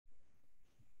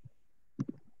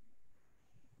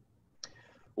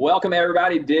Welcome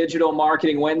everybody, Digital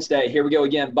Marketing Wednesday. Here we go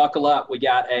again. Buckle up. We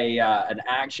got an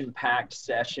action-packed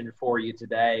session for you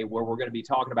today where we're going to be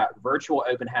talking about virtual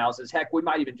open houses. Heck, we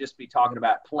might even just be talking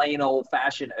about plain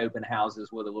old-fashioned open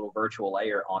houses with a little virtual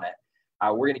layer on it.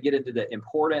 We're going to get into the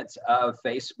importance of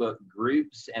Facebook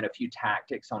groups and a few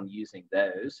tactics on using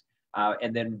those.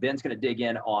 And then Ben's going to dig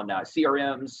in on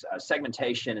CRMs,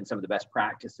 segmentation, and some of the best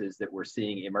practices that we're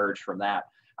seeing emerge from that.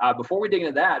 Before we dig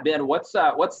into that, Ben, what's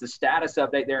the status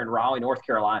update there in Raleigh, North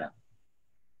Carolina?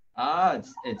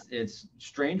 It's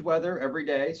strange weather every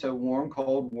day, so warm,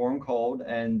 cold,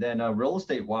 and then real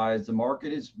estate wise, the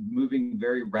market is moving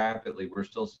very rapidly. We're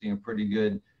still seeing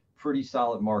a pretty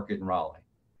solid market in Raleigh.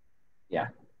 Yeah,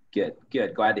 good.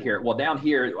 Glad to hear it. Well, down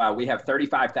here we have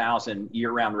 35,000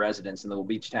 year-round residents in the little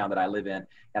beach town that I live in,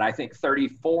 and I think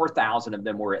 34,000 of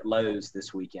them were at Lowe's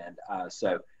this weekend.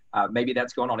 Maybe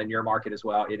that's going on in your market as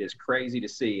well. It is crazy to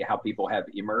see how people have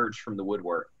emerged from the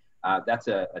woodwork. That's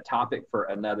a topic for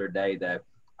another day,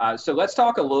 though. So let's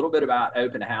talk a little bit about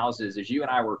open houses. As you and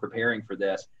I were preparing for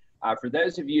this, for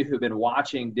those of you who've been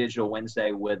watching Digital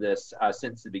Wednesday with us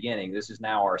since the beginning, this is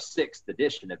now our 6th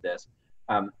edition of this.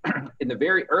 In the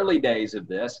very early days of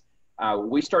this,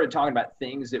 we started talking about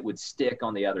things that would stick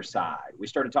on the other side. We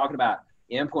started talking about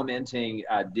implementing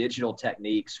digital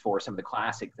techniques for some of the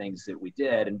classic things that we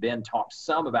did, and Ben talked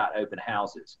some about open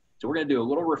houses. So we're going to do a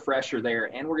little refresher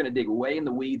there, and we're going to dig way in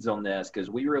the weeds on this because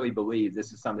we really believe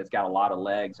this is something that's got a lot of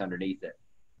legs underneath it.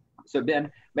 So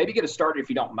Ben, maybe get us started if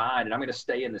you don't mind, and I'm going to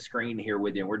stay in the screen here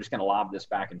with you, and we're just going to lob this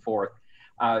back and forth.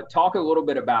 Talk a little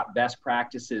bit about best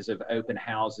practices of open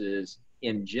houses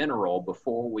in general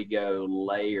before we go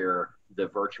layer the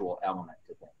virtual element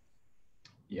to things.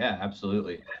 Yeah,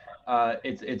 absolutely.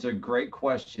 It's a great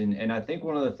question, and I think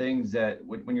one of the things that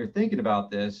when you're thinking about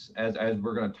this, as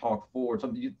we're going to talk forward,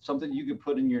 something you could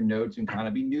put in your notes and kind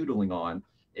of be noodling on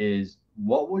is,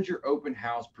 what was your open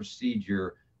house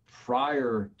procedure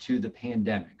prior to the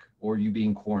pandemic or you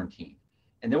being quarantined?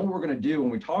 And then what we're going to do when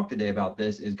we talk today about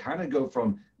this is kind of go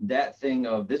from that thing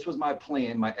of, this was my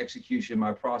plan, my execution,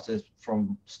 my process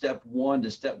from step 1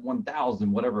 to step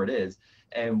 1,000, whatever it is.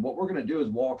 And what we're going to do is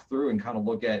walk through and kind of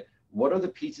look at, what are the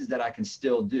pieces that I can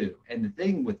still do? And the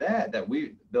thing with that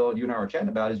Bill, you and I were chatting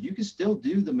about, is you can still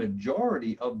do the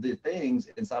majority of the things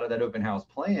inside of that open house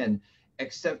plan,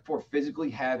 except for physically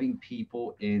having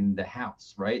people in the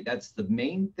house, right? That's the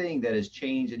main thing that has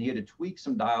changed, and you had to tweak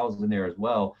some dials in there as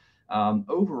well.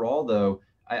 Overall, though,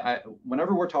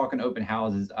 whenever we're talking open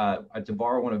houses, to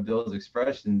borrow one of Bill's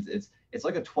expressions, it's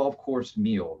like a 12-course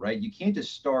meal, right? You can't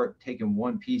just start taking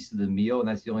one piece of the meal and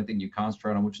that's the only thing you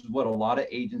concentrate on, which is what a lot of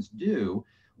agents do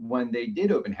when they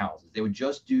did open houses. They would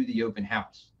just do the open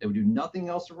house. They would do nothing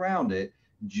else around it,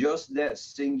 just that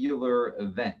singular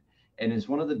event. And it's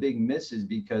one of the big misses,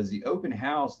 because the open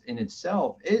house in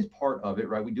itself is part of it,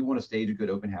 right? We do want to stage a good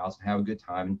open house and have a good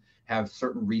time and have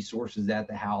certain resources at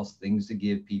the house, things to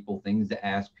give people, things to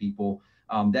ask people.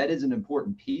 That is an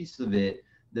important piece of it.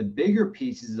 The bigger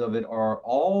pieces of it are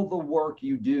all the work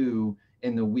you do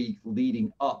in the week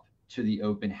leading up to the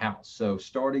open house. So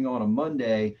starting on a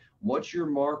Monday, what's your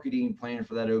marketing plan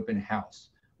for that open house?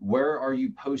 Where are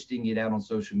you posting it out on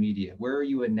social media? Where are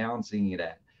you announcing it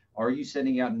at? Are you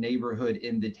sending out neighborhood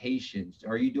invitations?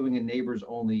 Are you doing a neighbors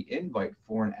only invite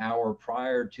for an hour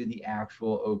prior to the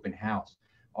actual open house?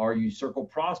 Are you circle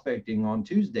prospecting on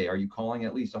Tuesday? Are you calling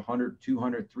at least 100,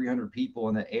 200, 300 people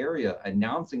in the area,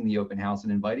 announcing the open house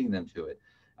and inviting them to it?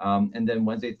 And then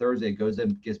Wednesday, Thursday, it goes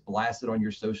and gets blasted on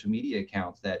your social media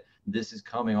accounts that this is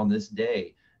coming on this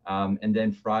day. And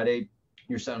then Friday,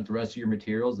 you're setting up the rest of your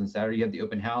materials, and Saturday you have the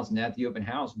open house. And at the open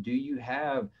house, do you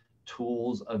have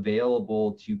tools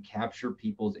available to capture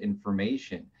people's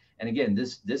information? And again,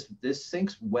 this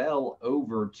syncs well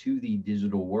over to the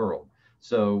digital world.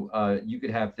 So you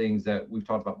could have things that we've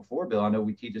talked about before, Bill. I know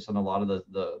we teach this on a lot of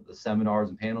the seminars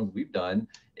and panels we've done,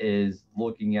 is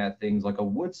looking at things like a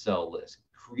wood sell list,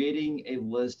 creating a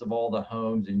list of all the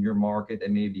homes in your market that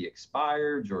may be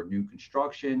expired or new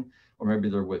construction, or maybe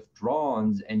they're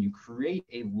withdrawns, and you create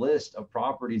a list of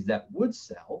properties that would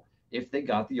sell if they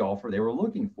got the offer they were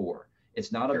looking for.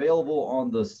 It's not available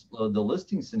on the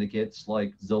listing syndicates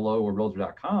like Zillow or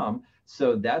Realtor.com.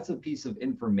 So that's a piece of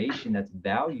information that's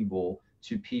valuable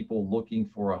to people looking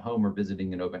for a home or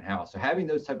visiting an open house. So having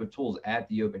those type of tools at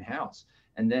the open house,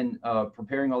 and then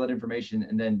preparing all that information.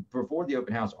 And then before the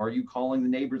open house, are you calling the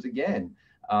neighbors again?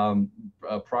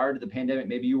 Prior to the pandemic,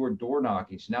 maybe you were door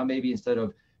knocking. So now maybe instead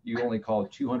of you only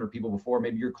called 200 people before,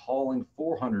 maybe you're calling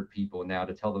 400 people now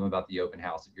to tell them about the open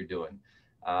house that you're doing.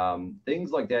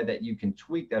 Things like that you can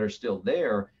tweak that are still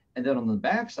there. And then on the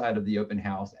back side of the open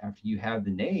house, after you have the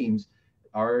names,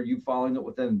 Are you following up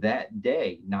with them that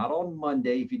day? Not on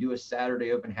Monday if you do a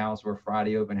Saturday open house or a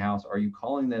Friday open house. Are you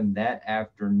calling them that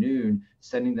afternoon,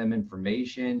 sending them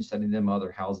information, sending them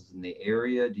other houses in the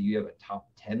area? Do you have a top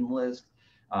 10 list?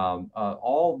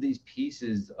 All of these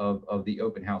pieces of the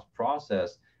open house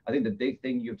process, I think the big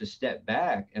thing you have to step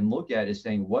back and look at is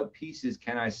saying, what pieces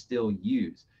can I still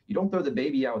use? You don't throw the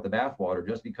baby out with the bathwater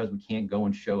just because we can't go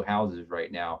and show houses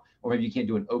right now, or maybe you can't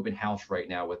do an open house right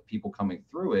now with people coming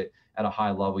through it at a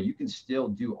high level. You can still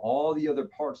do all the other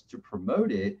parts to promote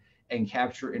it and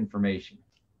capture information.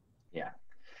 Yeah.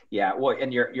 Yeah, well,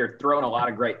 and you're throwing a lot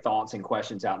of great thoughts and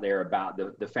questions out there about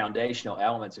the foundational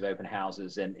elements of open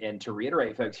houses. And to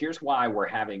reiterate, folks, here's why we're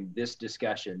having this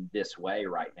discussion this way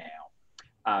right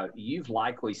now. You've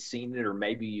likely seen it, or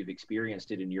maybe you've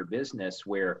experienced it in your business,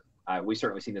 where we've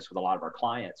certainly seen this with a lot of our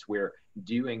clients, where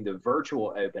doing the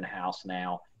virtual open house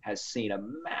now has seen a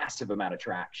massive amount of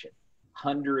traction.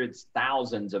 Hundreds,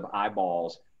 thousands of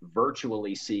eyeballs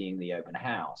virtually seeing the open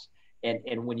house.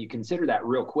 And when you consider that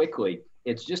real quickly,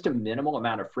 it's just a minimal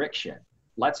amount of friction.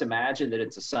 Let's imagine that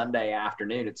it's a Sunday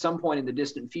afternoon at some point in the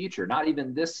distant future, not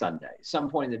even this Sunday, some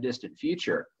point in the distant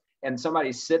future, and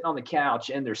somebody's sitting on the couch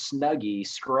in their Snuggie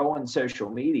scrolling social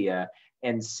media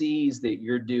and sees that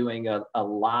you're doing a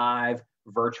live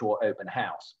virtual open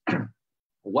house.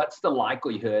 What's the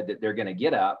likelihood that they're going to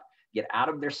get up, get out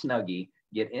of their Snuggie,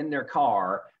 get in their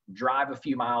car, drive a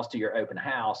few miles to your open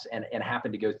house and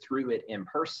happen to go through it in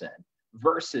person,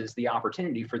 versus the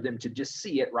opportunity for them to just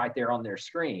see it right there on their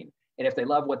screen? And if they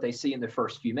love what they see in the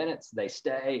first few minutes, they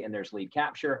stay and there's lead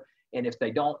capture. And if they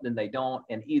don't, then they don't.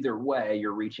 And either way,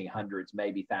 you're reaching hundreds,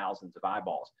 maybe thousands of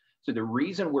eyeballs. So the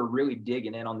reason we're really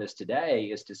digging in on this today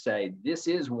is to say, this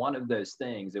is one of those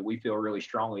things that we feel really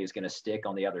strongly is going to stick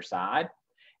on the other side.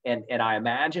 And I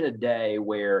imagine a day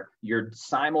where you're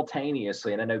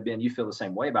simultaneously, and I know, Ben, you feel the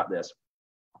same way about this,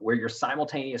 where you're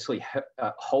simultaneously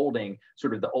holding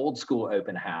sort of the old school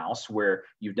open house, where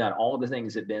you've done all of the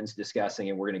things that Ben's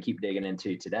discussing and we're going to keep digging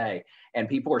into today, and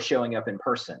people are showing up in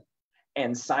person.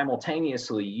 And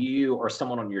simultaneously, you or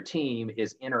someone on your team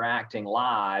is interacting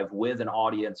live with an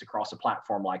audience across a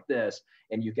platform like this.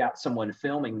 And you've got someone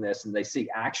filming this and they see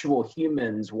actual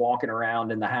humans walking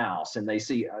around in the house, and they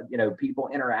see, people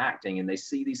interacting, and they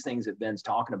see these things that Ben's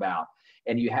talking about.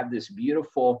 And you have this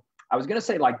beautiful, I was going to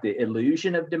say like the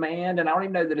illusion of demand, and I don't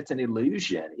even know that it's an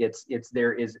illusion. It's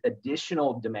there is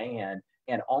additional demand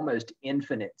and almost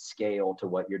infinite scale to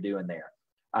what you're doing there.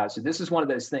 So this is one of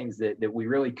those things that we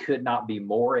really could not be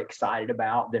more excited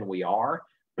about than we are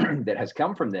that has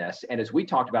come from this. And as we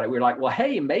talked about it, we were like, well,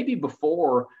 hey, maybe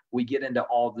before we get into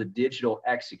all the digital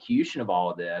execution of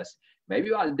all of this, maybe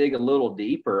we ought to dig a little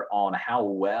deeper on how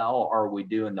well are we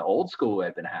doing the old school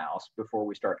open house before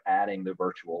we start adding the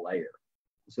virtual layer.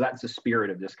 So that's the spirit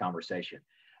of this conversation.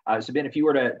 So Ben, if you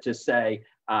were to say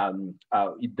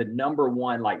the number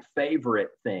one like favorite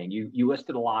thing, you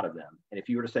listed a lot of them. And if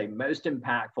you were to say most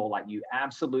impactful, like you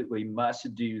absolutely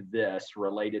must do this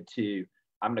related to,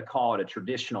 I'm going to call it a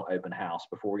traditional open house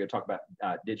before we're going to talk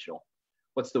about digital.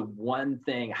 What's the one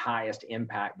thing highest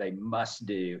impact they must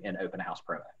do in open house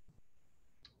promo?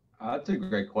 That's a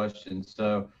great question.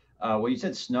 So, well, you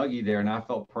said Snuggie there, and I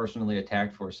felt personally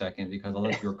attacked for a second because I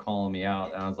thought you were calling me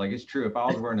out. And I was like, it's true. If I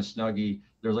was wearing a Snuggie,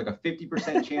 there's like a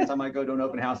 50% chance I might go to an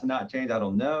open house and not change. I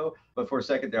don't know. But for a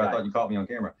second there, I thought you caught me on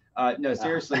camera. No,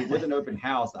 seriously, with an open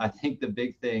house, I think the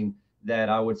big thing that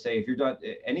I would say, if you're done,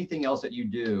 anything else that you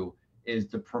do is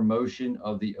the promotion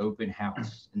of the open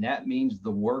house. And that means the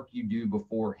work you do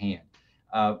beforehand.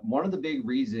 One of the big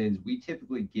reasons we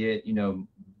typically get,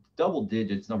 double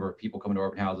digits number of people coming to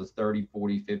open houses, 30,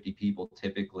 40, 50 people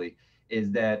typically, is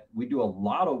that we do a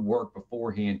lot of work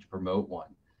beforehand to promote one.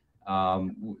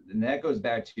 And that goes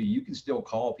back to, you can still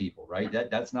call people, right?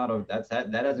 That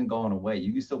hasn't gone away.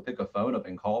 You can still pick a phone up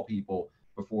and call people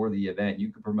before the event.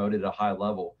 You can promote it at a high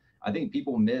level. I think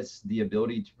people miss the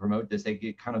ability to promote this. They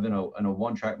get kind of in a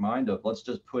one-track mind of, let's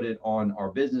just put it on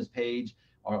our business page,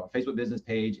 our Facebook business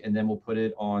page, and then we'll put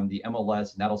it on the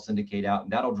MLS, and that'll syndicate out,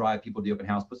 and that'll drive people to the open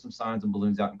house, put some signs and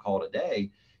balloons out and call it a day.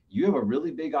 You have a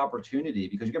really big opportunity,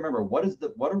 because you can remember,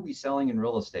 what are we selling in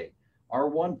real estate? Our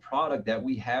one product that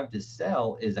we have to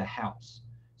sell is a house.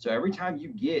 So every time you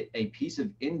get a piece of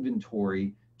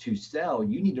inventory to sell,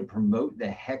 you need to promote the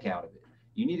heck out of it.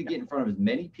 You need to get in front of as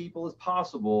many people as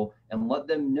possible and let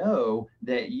them know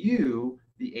that you,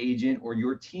 the agent, or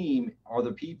your team are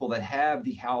the people that have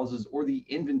the houses or the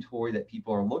inventory that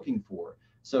people are looking for.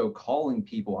 So calling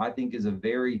people, I think, is a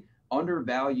very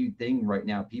undervalued thing right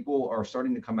now. People are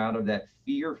starting to come out of that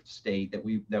fear state that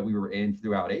we were in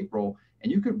throughout April,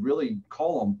 And you could really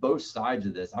call on both sides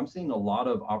of this. I'm seeing a lot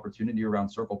of opportunity around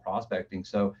circle prospecting.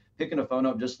 So picking a phone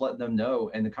up, just letting them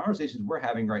know. And the conversations we're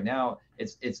having right now,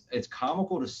 it's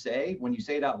comical to say when you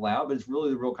say it out loud, but it's really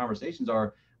the real conversations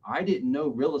are, I didn't know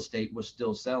real estate was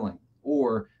still selling.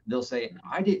 Or they'll say,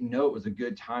 I didn't know it was a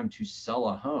good time to sell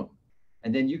a home.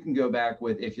 And then you can go back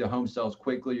with, if your home sells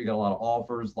quickly, you got a lot of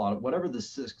offers, a lot of whatever the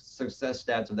success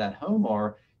stats of that home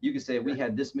are, you can say, we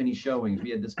had this many showings, we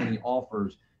had this many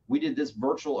offers, we did this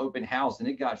virtual open house and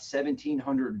it got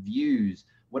 1,700 views.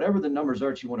 Whatever the numbers are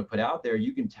that you want to put out there,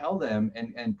 you can tell them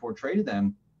and portray to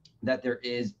them that there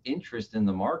is interest in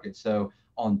the market. So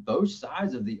on both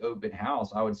sides of the open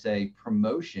house, I would say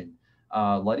promotion,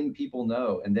 letting people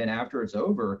know. And then after it's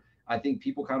over, I think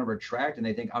people kind of retract and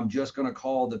they think, I'm just going to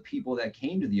call the people that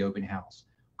came to the open house.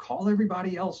 Call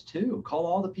everybody else too. Call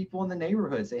all the people in the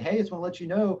neighborhood. Say, hey, I just want to let you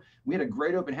know, we had a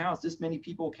great open house. This many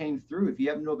people came through. If you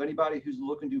happen to know of anybody who's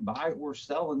looking to buy or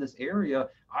sell in this area,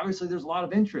 obviously there's a lot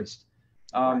of interest.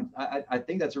 I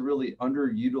think that's a really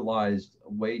underutilized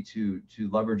way to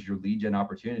leverage your lead gen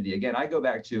opportunity. Again, I go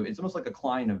back to, it's almost like a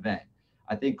client event.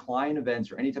 I think client events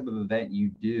or any type of event you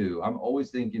do, I'm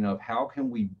always thinking of how can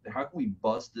we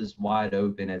bust this wide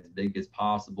open as big as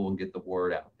possible and get the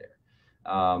word out there.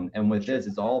 And with this,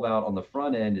 it's all about, on the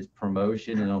front end is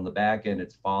promotion, and on the back end,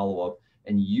 it's follow-up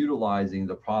and utilizing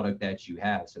the product that you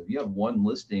have. So if you have one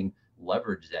listing,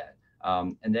 leverage that.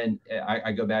 And then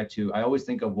I go back to, I always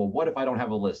think of, well, what if I don't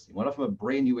have a listing? What if I'm a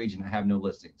brand new agent and I have no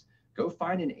listings? Go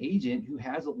find an agent who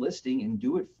has a listing and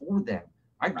do it for them.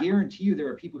 I guarantee you there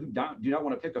are people who do not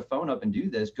want to pick a phone up and do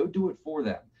this. Go do it for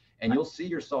them. And you'll see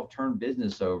yourself turn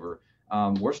business over.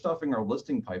 We're stuffing our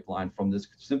listing pipeline from this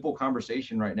simple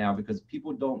conversation right now because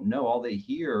people don't know. All they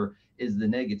hear is the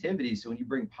negativity. So when you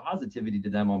bring positivity to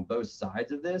them on both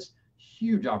sides of this,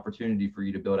 huge opportunity for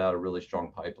you to build out a really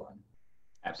strong pipeline.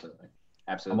 Absolutely.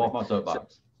 Absolutely. I'm off my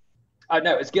soapbox.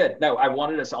 No, it's good. No, I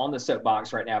wanted us on the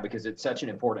soapbox right now because it's such an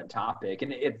important topic.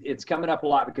 And it's coming up a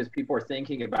lot because people are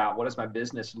thinking about, what does my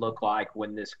business look like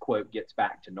when this quote gets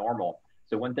back to normal?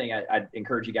 So one thing I'd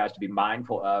encourage you guys to be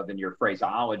mindful of in your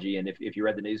phraseology, and if you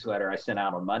read the newsletter I sent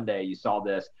out on Monday, you saw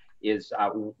this, is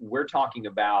we're talking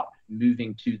about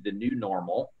moving to the new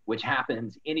normal, which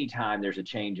happens anytime there's a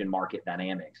change in market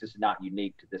dynamics. This is not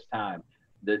unique to this time.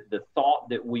 The thought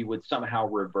that we would somehow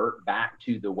revert back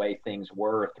to the way things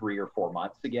were 3 or 4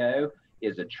 months ago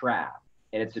is a trap.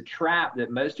 And it's a trap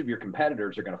that most of your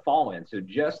competitors are going to fall in. So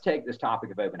just take this topic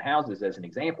of open houses as an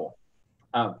example.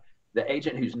 The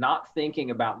agent who's not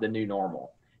thinking about the new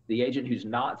normal, the agent who's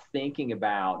not thinking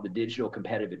about the digital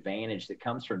competitive advantage that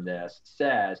comes from this,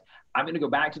 says, I'm going to go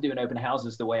back to doing open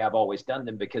houses the way I've always done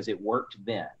them because it worked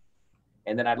then.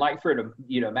 And then I'd like for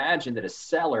you to imagine that a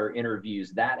seller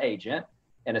interviews that agent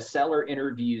and a seller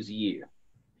interviews you,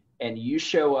 and you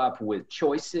show up with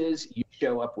choices, you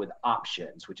show up with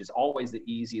options, which is always the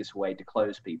easiest way to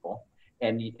close people.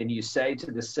 And you say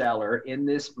to the seller, in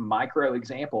this micro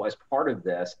example, as part of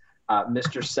this,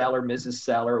 Mr. Seller, Mrs.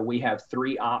 Seller, we have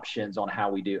 3 options on how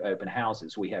we do open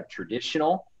houses. We have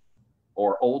traditional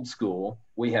or old school.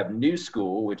 We have new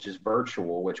school, which is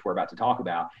virtual, which we're about to talk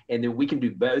about. And then we can do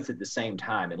both at the same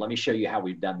time. And let me show you how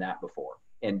we've done that before.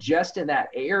 And just in that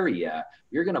area,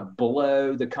 you're going to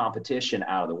blow the competition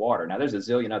out of the water. Now, there's a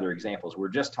zillion other examples. We're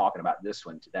just talking about this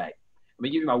one today. Let me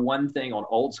give you my one thing on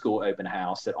old school open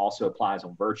house that also applies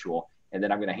on virtual. And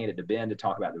then I'm going to hand it to Ben to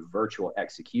talk about the virtual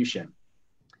execution.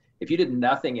 If you did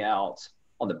nothing else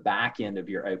on the back end of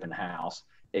your open house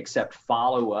except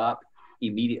follow up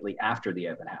immediately after the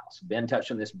open house. Ben touched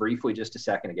on this briefly just a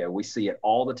second ago. We see it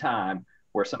all the time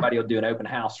where somebody will do an open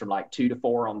house from like 2 to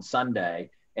 4 on Sunday.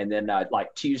 And then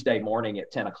like Tuesday morning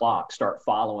at 10 o'clock, start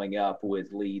following up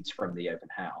with leads from the open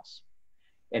house.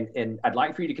 And I'd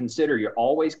like for you to consider, you're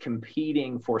always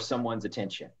competing for someone's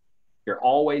attention. You're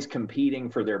always competing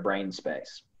for their brain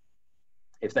space.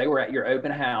 If they were at your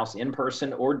open house in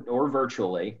person or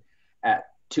virtually at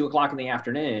 2 o'clock in the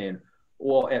afternoon,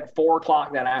 well, at 4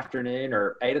 o'clock that afternoon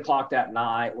or 8 o'clock that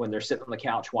night when they're sitting on the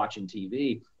couch watching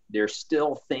TV, they're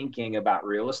still thinking about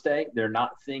real estate. They're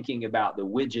not thinking about the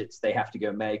widgets they have to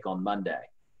go make on Monday.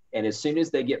 And as soon as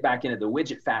they get back into the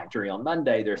widget factory on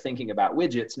Monday, they're thinking about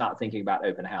widgets, not thinking about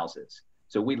open houses.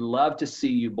 So we'd love to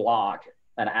see you block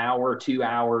an hour, 2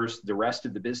 hours, the rest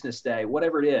of the business day,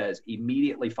 whatever it is,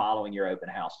 immediately following your open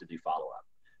house to do follow-up.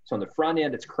 So on the front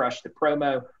end, it's crush the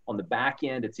promo. On the back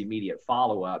end, it's immediate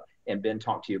follow-up. And Ben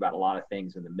talked to you about a lot of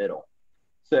things in the middle.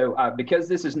 So because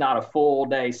this is not a full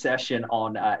day session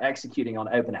on executing on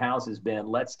open houses, Ben,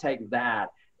 let's take that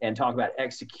and talk about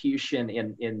execution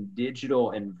in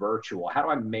digital and virtual. How do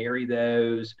I marry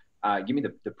those? Give me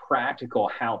the practical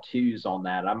how-tos on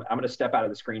that. I'm going to step out of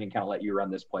the screen and kind of let you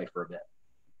run this play for a bit.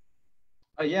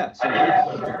 Yeah,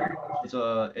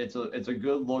 so it's a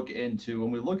good look into,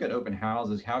 when we look at open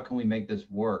houses, how can we make this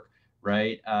work,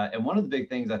 right? And one of the big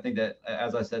things I think that,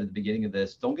 as I said at the beginning of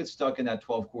this, don't get stuck in that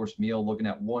 12-course meal looking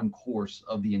at one course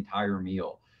of the entire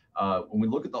meal. When we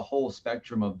look at the whole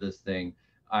spectrum of this thing,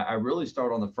 I really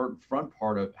start on the front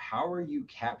part of how are you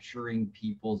capturing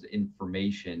people's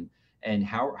information, and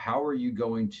how are you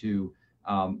going to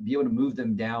be able to move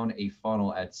them down a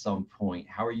funnel at some point?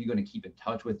 How are you going to keep in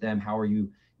touch with them? How are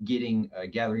you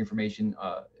gathering information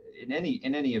in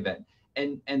any event?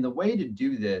 And the way to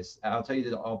do this, I'll tell you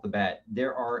this off the bat,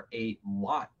 there are a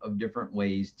lot of different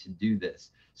ways to do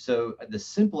this. So the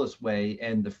simplest way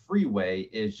and the free way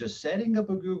is just setting up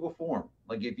a Google form.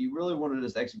 Like if you really wanted to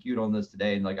just execute on this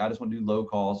today, and like I just want to do low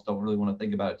cost, don't really want to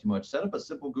think about it too much, set up a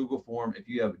simple Google form. If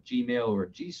you have a Gmail or a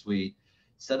G Suite,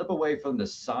 set up a way for them to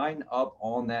sign up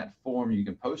on that form. You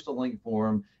can post a link for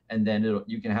them, and then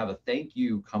you can have a thank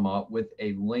you come up with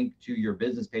a link to your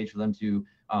business page for them to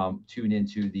tune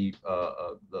into the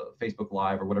Facebook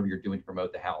Live or whatever you're doing to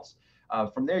promote the house.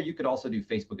 From there, you could also do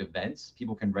Facebook events.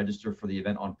 People can register for the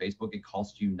event on Facebook. It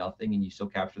costs you nothing, and you still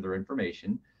capture their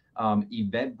information.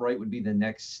 Eventbrite would be the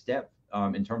next step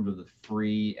in terms of the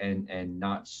free and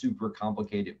not super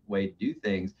complicated way to do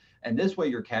things. And this way,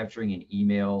 you're capturing an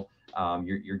email.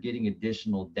 You're getting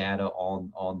additional data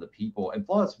on the people. And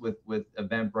plus, with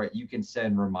Eventbrite, you can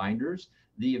send reminders.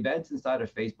 The events inside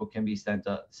of Facebook can be set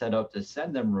up to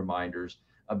send them reminders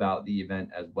about the event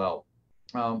as well.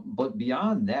 But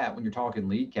beyond that, when you're talking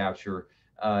lead capture,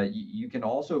 you can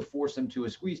also force them to a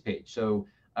squeeze page. So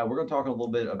we're going to talk a little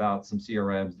bit about some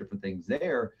CRMs, different things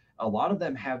there. A lot of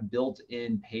them have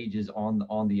built-in pages on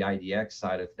the IDX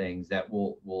side of things that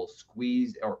will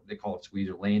squeeze, or they call it squeeze,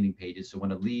 or landing pages. So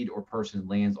when a lead or person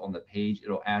lands on the page,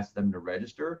 it'll ask them to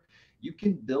register. You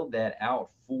can build that out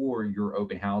for your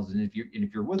open houses. And if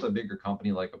you're with a bigger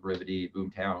company like a Brivity,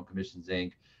 Boomtown, Commissions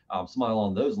Inc., something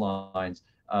along those lines,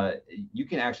 you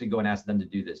can actually go and ask them to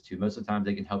do this too. Most of the time,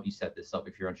 they can help you set this up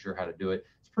if you're unsure how to do it.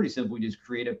 It's pretty simple. You just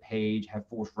create a page, have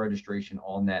forced registration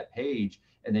on that page,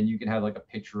 and then you can have like a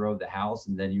picture of the house,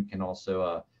 and then you can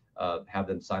also have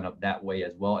them sign up that way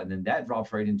as well. And then that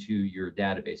drops right into your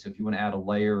database. So if you want to add a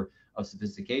layer of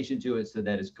sophistication to it so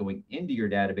that it's going into your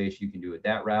database, you can do it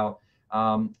that route.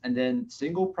 And then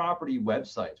single property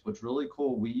websites, what's really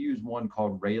cool, we use one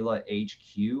called Rela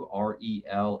HQ,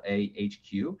 RELA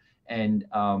HQ. And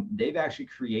they've actually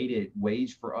created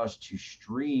ways for us to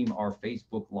stream our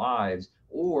Facebook Lives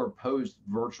or post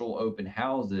virtual open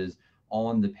houses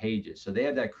on the pages. So they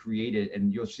have that created,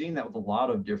 and you're seeing that with a lot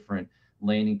of different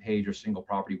landing page or single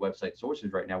property website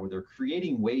sources right now, where they're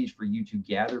creating ways for you to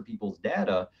gather people's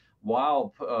data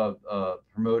while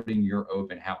promoting your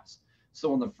open house.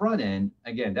 So on the front end,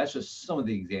 again, that's just some of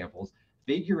the examples.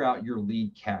 Figure out your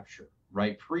lead capture,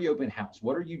 right? Pre-open house.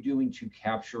 What are you doing to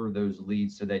capture those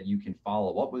leads so that you can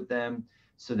follow up with them,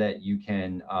 so that you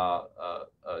can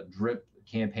drip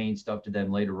campaign stuff to them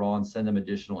later on, send them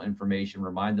additional information,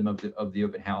 remind them of the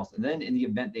open house. And then in the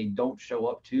event they don't show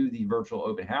up to the virtual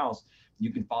open house,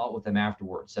 you can follow up with them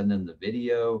afterwards. Send them the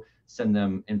video, send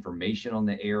them information on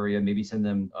the area, maybe send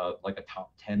them like a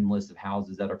top 10 list of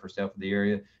houses that are for sale for the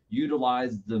area.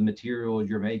 Utilize the materials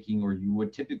you're making, or you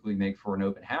would typically make for an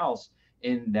open house,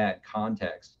 in that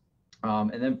context.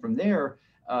 And then from there,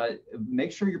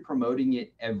 make sure you're promoting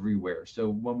it everywhere. So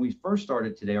when we first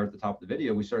started today, or at the top of the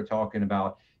video, we started talking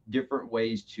about different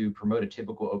ways to promote a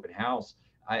typical open house.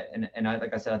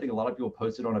 Like I said, I think a lot of people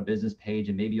post it on a business page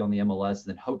and maybe on the MLS,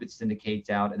 and then hope it syndicates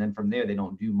out. And then from there, they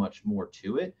don't do much more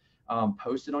to it.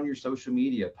 Post it on your social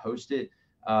media, post it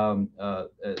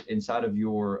inside of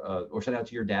your or send out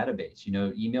to your database,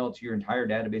 email it to your entire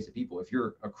database of people. If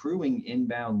you're accruing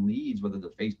inbound leads, whether they're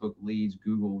Facebook leads,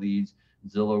 Google leads,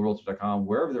 Zillow, Realtor.com,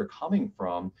 wherever they're coming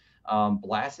from,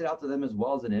 blast it out to them as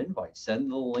well as an invite.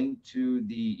 Send the link to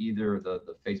either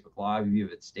the Facebook Live, if you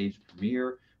have it staged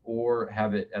premiere, or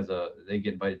have it as they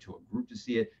get invited to a group to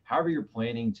see it. However you're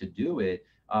planning to do it,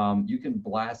 you can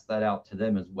blast that out to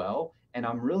them as well. And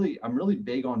I'm really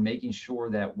big on making sure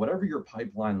that whatever your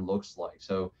pipeline looks like.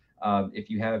 So if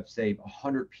you have, say,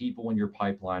 100 people in your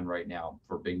pipeline right now,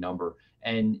 for a big number,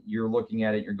 and you're looking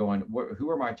at it, you're going, who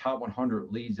are my top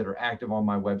 100 leads that are active on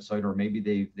my website, or maybe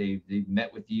they've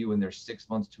met with you and they're 6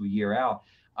 months to a year out.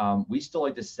 We still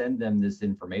like to send them this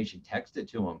information, text it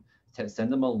to them,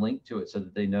 send them a link to it so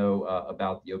that they know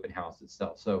about the open house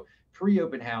itself. So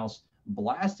pre-open house,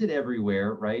 blast it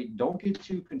everywhere, right? Don't get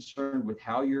too concerned with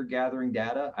how you're gathering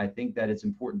data. I think that it's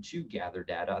important to gather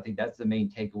data. I think that's the main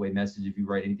takeaway message. If you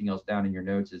write anything else down in your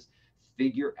notes, is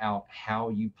figure out how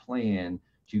you plan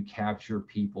to capture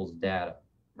people's data,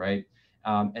 right?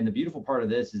 And the beautiful part of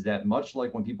this is that much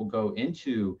like when people go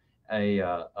into a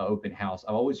open house,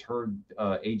 I've always heard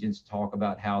agents talk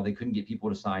about how they couldn't get people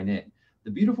to sign in. The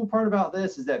beautiful part about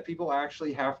this is that people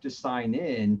actually have to sign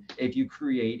in if you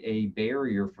create a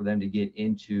barrier for them to get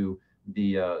into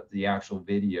the actual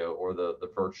video or the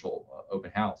virtual open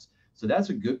house. So that's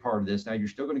a good part of this. Now you're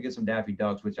still going to get some Daffy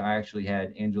Ducks, which I actually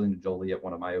had Angelina Jolie at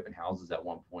one of my open houses at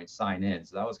one point sign in.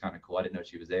 So that was kind of cool. I didn't know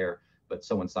she was there, but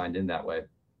someone signed in that way.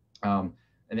 And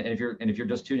if you're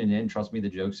just tuning in, trust me, the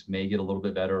jokes may get a little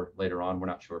bit better later on. We're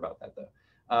not sure about that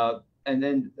though. And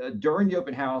then during the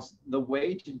open house, the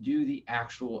way to do the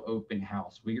actual open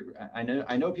house, I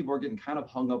know people are getting kind of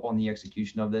hung up on the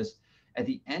execution of this. At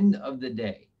the end of the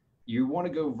day, you want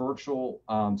to go virtual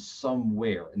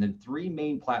somewhere, and then three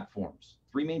main platforms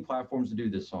to do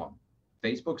this on.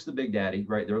 Facebook's the big daddy,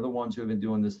 right? They're the ones who have been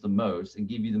doing this the most and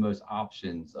give you the most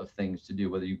options of things to do,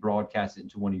 whether you broadcast it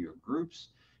into one of your groups,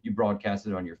 you broadcast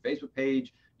it on your Facebook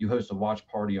page, you host a watch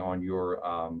party on your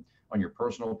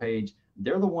personal page.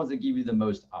 They're the ones that give you the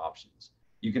most options.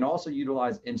 You can also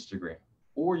utilize Instagram,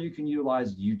 or you can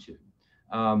utilize YouTube.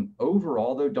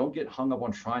 Overall, though, don't get hung up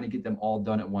on trying to get them all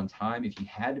done at one time. If you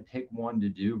had to pick one to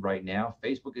do right now,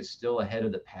 Facebook is still ahead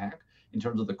of the pack in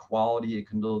terms of the quality it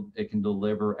can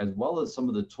deliver, as well as some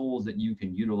of the tools that you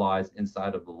can utilize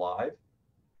inside of the live.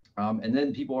 And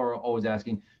then people are always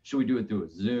asking, should we do it through a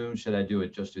Zoom? Should I do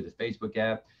it just through the Facebook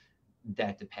app?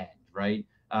 That depends, right?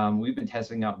 We've been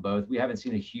testing out both. We haven't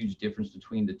seen a huge difference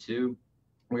between the two.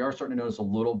 We are starting to notice a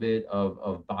little bit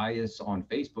of bias on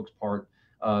Facebook's part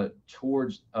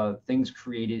towards things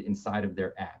created inside of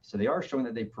their app. So they are showing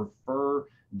that they prefer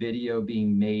video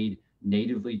being made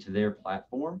natively to their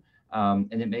platform.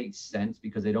 And it makes sense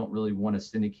because they don't really want to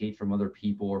syndicate from other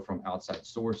people or from outside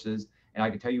sources. And I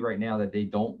can tell you right now that they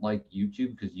don't like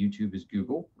YouTube because YouTube is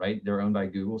Google, right? They're owned by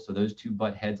Google. So those two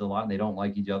butt heads a lot and they don't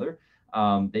like each other.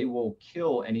 They will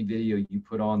kill any video you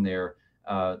put on there.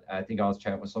 I think I was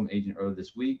chatting with some agent earlier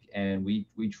this week, and we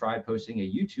tried posting a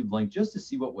YouTube link just to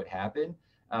see what would happen.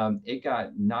 It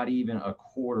got not even a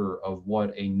quarter of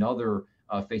what another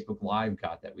Facebook Live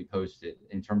got that we posted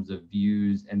in terms of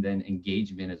views and then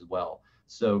engagement as well.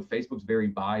 So Facebook's very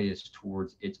biased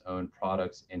towards its own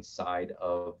products inside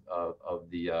of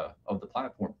the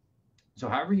platform. So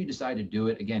however you decide to do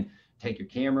it, again, take your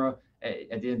camera. At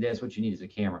the end of the day, that's what you need is a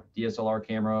camera, DSLR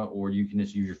camera, or you can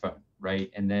just use your phone,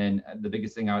 right? And then the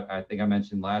biggest thing I think I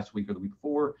mentioned last week or the week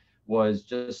before was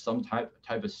just some type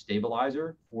of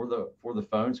stabilizer for the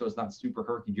phone, so it's not super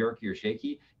herky jerky or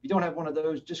shaky. If you don't have one of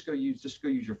those, just go use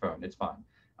your phone. It's fine.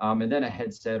 And then a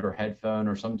headset or headphone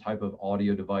or some type of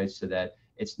audio device so that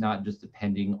it's not just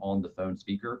depending on the phone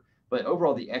speaker. But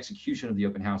overall, the execution of the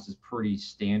open house is pretty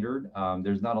standard.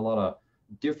 There's not a lot of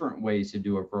different ways to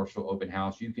do a virtual open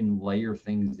house. You can layer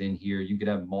things in here. You could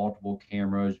have multiple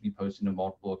cameras, be posting to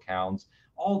multiple accounts,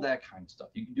 all that kind of stuff.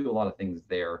 You can do a lot of things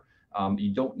there.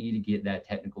 You don't need to get that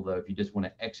technical though if you just want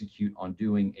to execute on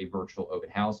doing a virtual open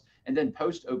house. And then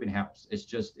post open house, it's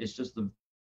just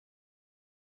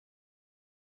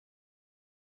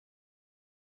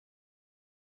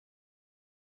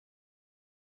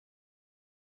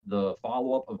the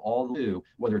follow-up of all the do,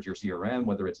 whether it's your CRM,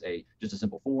 whether it's just a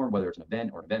simple form, whether it's an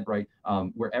event or an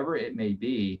Eventbrite, wherever it may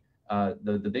be.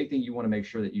 The big thing you want to make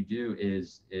sure that you do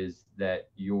is that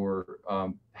you're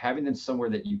having them somewhere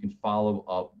that you can follow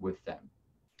up with them.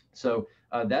 So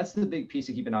that's the big piece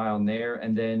to keep an eye on there.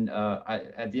 And then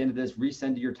at the end of this,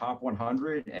 resend to your top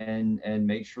 100 and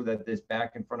make sure that it's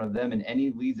back in front of them, and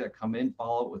any leads that come in,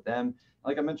 follow up with them.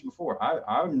 Like I mentioned before,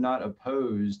 I'm not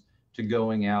opposed to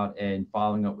going out and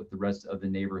following up with the rest of the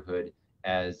neighborhood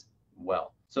as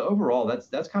well. So overall,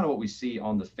 that's kind of what we see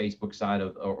on the Facebook side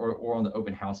of or on the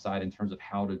open house side in terms of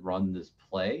how to run this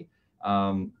play.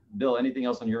 Bill, anything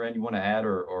else on your end you want to add,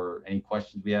 or any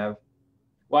questions we have?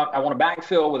 Well, I want to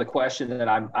backfill with a question that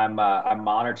I'm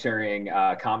monitoring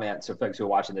comments of folks who are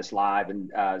watching this live, and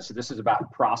so this is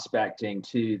about prospecting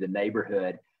to the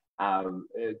neighborhood.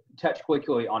 Touch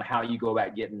quickly on how you go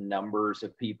about getting numbers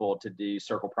of people to do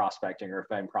circle prospecting or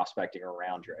phone prospecting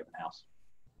around your open house.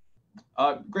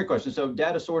 Great question. So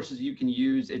data sources you can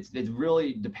use, it's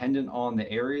really dependent on the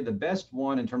area. The best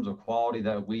one in terms of quality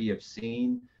that we have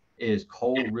seen is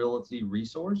Cole Realty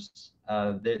Resource.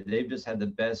 They've just had the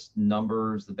best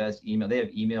numbers, the best email. They have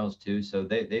emails too, so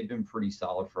they've been pretty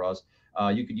solid for us.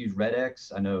 You could use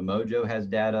RedX. I know Mojo has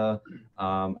data.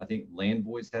 I think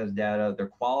Landvoice has data. Their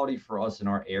quality for us in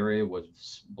our area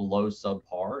was below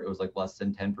subpar. It was like less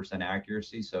than 10%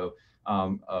 accuracy. So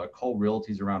Cole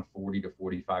Realty is around 40 to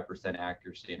 45%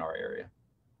 accuracy in our area.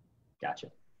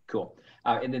 Gotcha. Cool.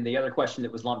 And then the other question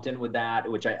that was lumped in with that,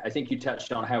 which I think you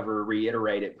touched on, however,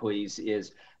 reiterate it, please,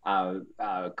 is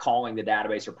calling the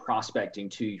database or prospecting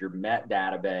to your Met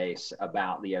database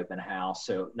about the open house.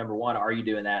 So number one, are you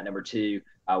doing that? Number two,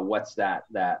 what's that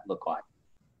look like?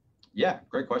 Yeah,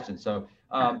 great question. So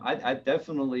I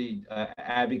definitely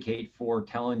advocate for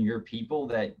telling your people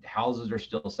that houses are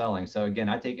still selling. So again,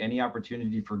 I take any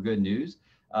opportunity for good news.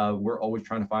 We're always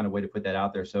trying to find a way to put that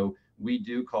out there. So we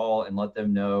do call and let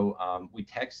them know. We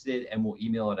text it and we'll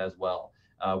email it as well.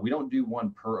 We don't do one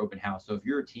per open house. So if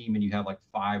you're a team and you have like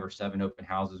 5 or 7 open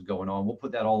houses going on, we'll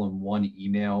put that all in one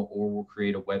email, or we'll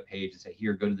create a web page and say,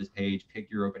 here, go to this page, pick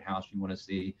your open house you want to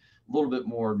see. A little bit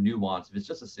more nuance. If it's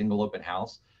just a single open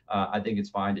house, I think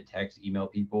it's fine to text, email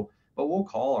people, but we'll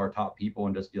call our top people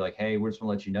and just be like, hey, we're just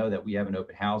gonna let you know that we have an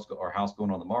open house, our house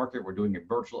going on the market. We're doing a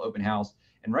virtual open house.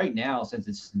 And right now, since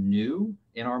it's new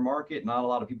in our market, not a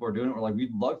lot of people are doing it. We're like,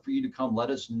 we'd love for you to come let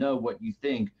us know what you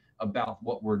think about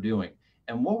what we're doing.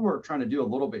 And what we're trying to do a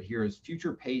little bit here is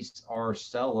future pace our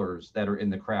sellers that are in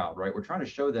the crowd, right? We're trying to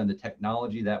show them the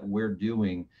technology that we're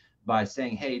doing by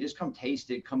saying, hey, just come taste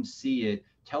it, come see it,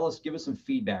 tell us, give us some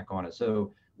feedback on it.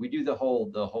 So we do the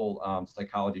whole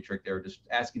psychology trick there, just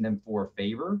asking them for a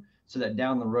favor, so that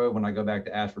down the road, when I go back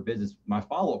to ask for business, my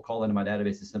follow-up call into my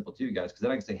database is simple too, guys, because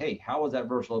then I can say, hey, how was that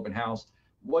virtual open house?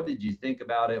 What did you think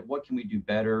about it? What can we do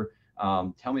better?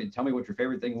 Tell me what your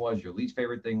favorite thing was, your least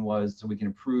favorite thing was, so we can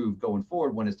improve going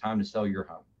forward when it's time to sell your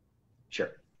home.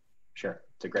 Sure.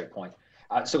 It's a great point.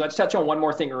 So let's touch on one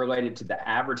more thing related to the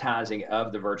advertising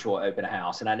of the virtual open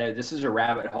house. And I know this is a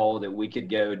rabbit hole that we could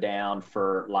go down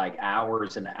for like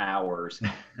hours and hours.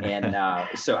 And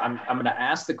so I'm going to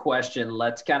ask the question.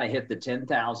 Let's kind of hit the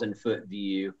 10,000 foot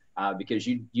view, because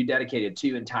you dedicated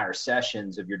 2 entire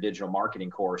sessions of your digital marketing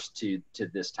course to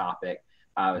this topic.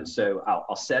 So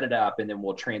I'll set it up and then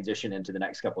we'll transition into the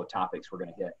next couple of topics we're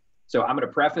going to hit. So I'm going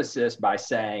to preface this by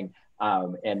saying,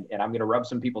 and I'm going to rub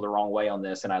some people the wrong way on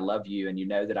this, and I love you, and you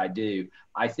know that I do.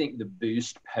 I think the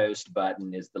boost post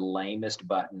button is the lamest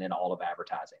button in all of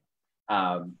advertising,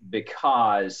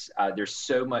 because there's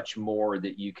so much more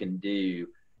that you can do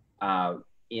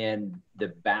in the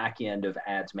back end of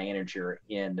Ads Manager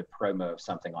in the promo of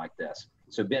something like this.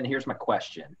 So Ben, here's my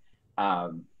question.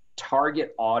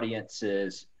 Target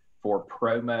audiences for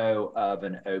promo of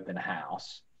an open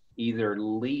house, either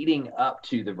leading up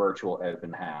to the virtual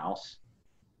open house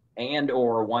and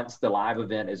or once the live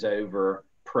event is over,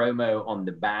 promo on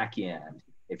the back end.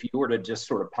 If you were to just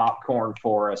sort of popcorn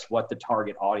for us what the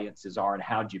target audiences are and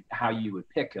how you would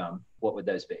pick them, what would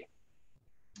those be?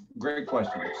 Great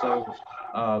question. So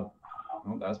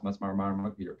that's my reminder on my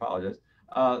computer, apologize.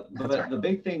 But the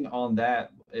big thing on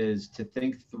that is to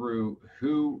think through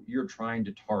who you're trying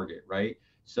to target, right?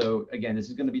 So again, this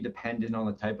is going to be dependent on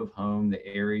the type of home, the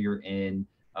area you're in,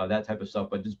 that type of stuff,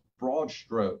 but just broad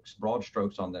strokes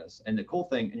on this. And the cool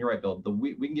thing, and you're right, Bill,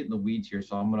 we can get in the weeds here,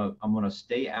 so I'm gonna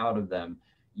stay out of them.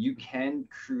 You can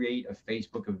create a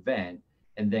Facebook event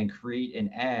and then create an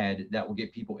ad that will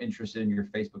get people interested in your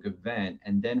Facebook event.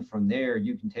 And then from there,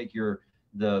 you can take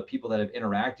the people that have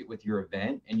interacted with your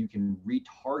event and you can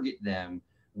retarget them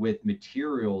with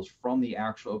materials from the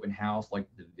actual open house, like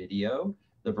the video,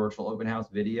 the virtual open house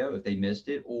video, if they missed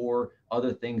it, or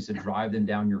other things to drive them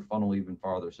down your funnel even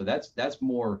farther. So that's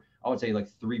more, I would say, like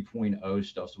 3.0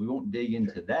 stuff. So we won't dig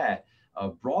into that.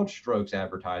 Broad strokes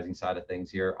advertising side of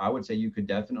things here, I would say you could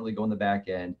definitely go on the back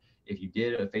end. If you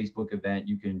did a Facebook event,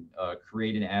 you can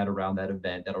create an ad around that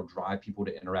event that'll drive people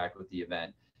to interact with the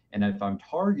event. And if I'm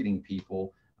targeting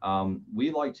people, we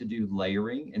like to do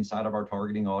layering inside of our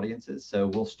targeting audiences. So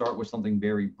we'll start with something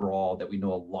very broad that we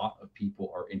know a lot of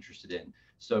people are interested in.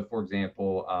 So for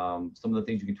example, some of the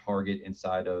things you can target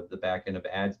inside of the back end of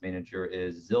Ads Manager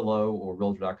is Zillow or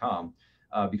Realtor.com,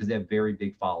 because they have very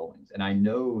big followings. And I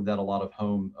know that a lot of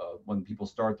when people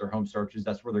start their home searches,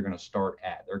 that's where they're going to start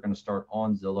at. They're going to start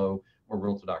on Zillow or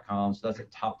Realtor.com. So that's a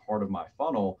top part of my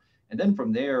funnel. And then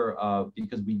from there,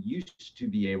 because we used to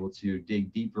be able to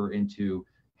dig deeper into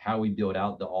how we build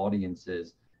out the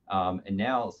audiences. And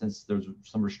now, since there's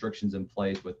some restrictions in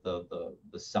place with the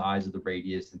size of the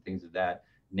radius and things of that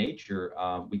nature,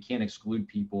 we can't exclude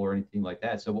people or anything like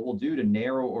that. So what we'll do to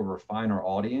narrow or refine our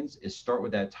audience is start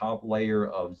with that top layer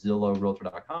of Zillow,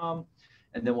 Realtor.com,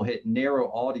 and then we'll hit narrow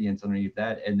audience underneath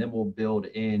that, and then we'll build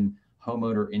in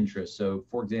homeowner interest. So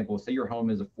for example, say your home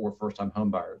is for first-time home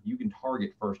buyers, you can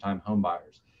target first-time home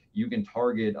buyers. You can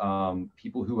target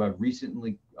people who have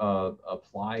recently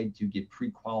applied to get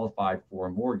pre-qualified for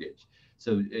a mortgage.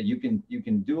 So you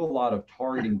can do a lot of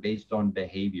targeting based on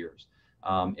behaviors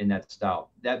in that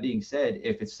style. That being said,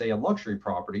 if it's say a luxury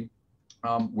property,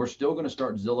 we're still going to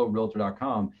start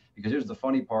ZillowRealtor.com, because here's the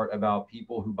funny part about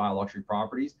people who buy luxury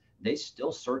properties: they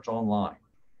still search online.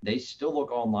 They still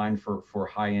look online for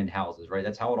high-end houses, right?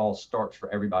 That's how it all starts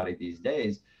for everybody these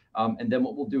days. And then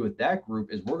what we'll do with that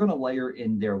group is we're going to layer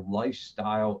in their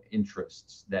lifestyle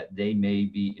interests that they may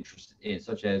be interested in,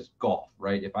 such as golf,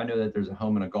 right? If I know that there's a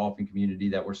home in a golfing community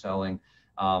that we're selling,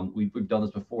 we've done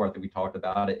this before. I think we talked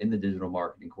about it in the digital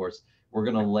marketing course. We're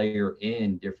going to layer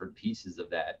in different pieces of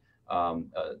that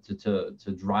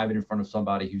to drive it in front of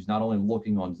somebody who's not only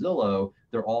looking on Zillow,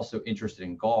 they're also interested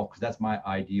in golf, because that's my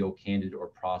ideal candidate or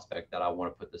prospect that I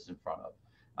want to put this in front of.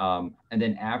 And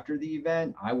then after the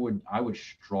event, I would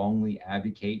strongly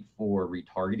advocate for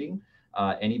retargeting.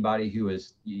 Anybody who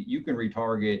is, you can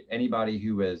retarget anybody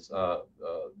who has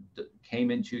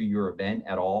came into your event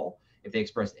at all. If they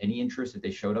expressed any interest, if they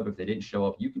showed up, if they didn't show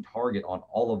up, you can target on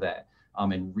all of that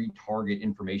and retarget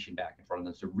information back in front of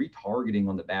them. So retargeting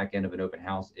on the back end of an open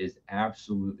house is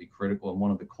absolutely critical, and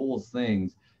one of the coolest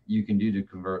things you can do to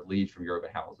convert leads from your open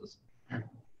houses.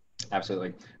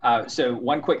 Absolutely. So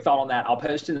one quick thought on that. I'll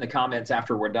post in the comments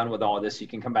after we're done with all of this. You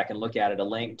can come back and look at it. A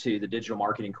link to the digital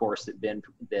marketing course that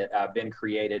Ben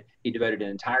created. He devoted an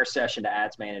entire session to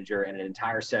Ads Manager and an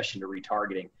entire session to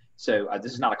retargeting. So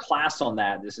this is not a class on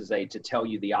that. This is to tell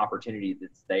you the opportunity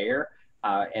that's there.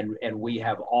 And we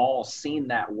have all seen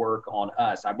that work on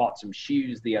us. I bought some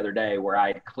shoes the other day where I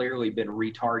had clearly been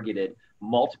retargeted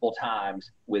multiple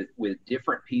times with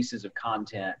different pieces of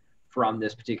content from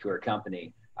this particular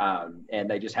company. And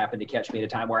they just happened to catch me at a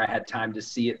time where I had time to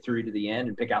see it through to the end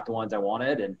and pick out the ones I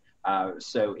wanted. And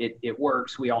so it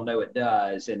works. We all know it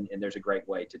does. And there's a great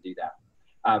way to do that.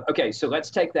 Okay, so let's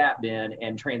take that, Ben,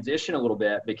 and transition a little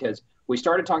bit, because we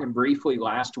started talking briefly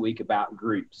last week about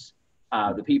groups.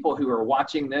 The people who are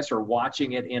watching this are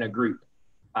watching it in a group.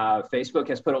 Facebook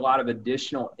has put a lot of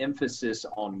additional emphasis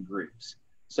on groups.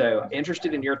 So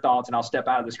interested in your thoughts, and I'll step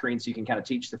out of the screen so you can kind of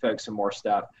teach the folks some more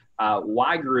stuff.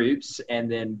 Why groups? And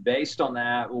then based on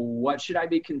that, what should I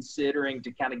be considering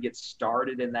to kind of get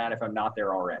started in that if I'm not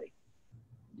there already?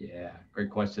 Yeah,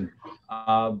 great question.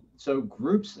 So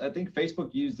groups, I think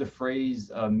Facebook used the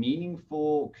phrase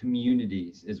meaningful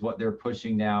communities is what they're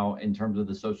pushing now in terms of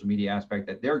the social media aspect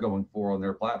that they're going for on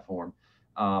their platform.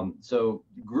 So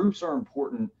groups are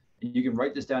important. You can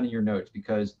write this down in your notes,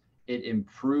 because it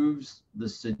improves the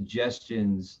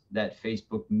suggestions that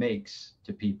Facebook makes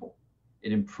to people.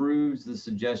 It improves the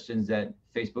suggestions that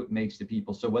Facebook makes to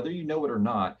people. So whether you know it or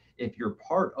not, if you're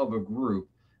part of a group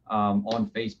on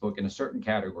Facebook in a certain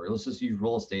category, let's just use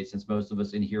real estate, since most of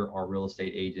us in here are real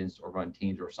estate agents or run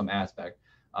teams or some aspect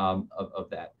of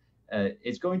that,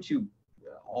 it's going to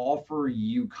offer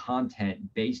you content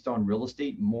based on real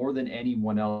estate more than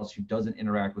anyone else who doesn't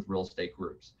interact with real estate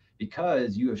groups,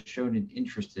 because you have shown an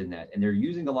interest in that. And they're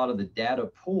using a lot of the data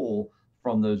pool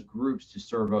from those groups to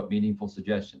serve up meaningful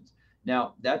suggestions.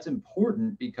 Now, that's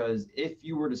important, because if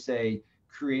you were to say,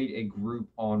 create a group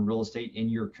on real estate in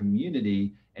your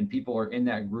community, and people are in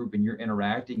that group and you're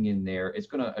interacting in there, it's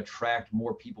going to attract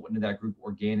more people into that group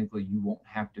organically. You won't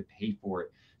have to pay for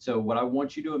it. So what I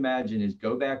want you to imagine is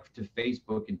go back to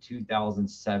Facebook in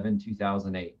 2007,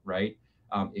 2008, right?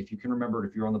 If you can remember,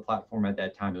 if you're on the platform at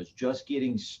that time, it was just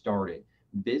getting started.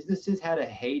 Businesses had a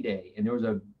heyday, and there was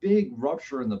a big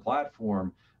rupture in the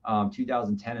platform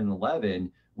 2010 and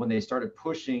 11 when they started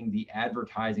pushing the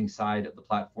advertising side of the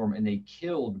platform, and they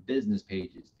killed business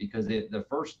pages, because the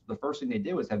first thing they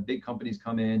did was have big companies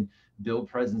come in, build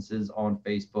presences on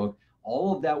Facebook.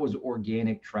 All of that was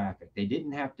organic traffic. They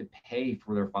didn't have to pay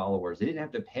for their followers. They didn't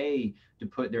have to pay to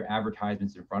put their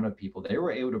advertisements in front of people. They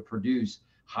were able to produce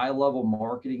high-level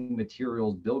marketing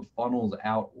materials, build funnels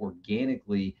out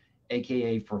organically,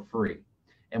 AKA for free.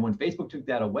 And when Facebook took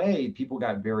that away, people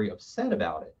got very upset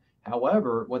about it.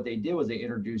 However, what they did was they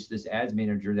introduced this ads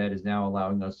manager that is now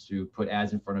allowing us to put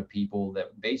ads in front of people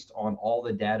that based on all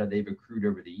the data they've accrued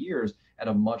over the years at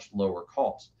a much lower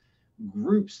cost.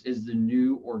 Groups is the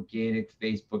new organic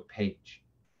Facebook page.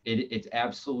 It's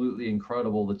absolutely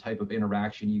incredible the type of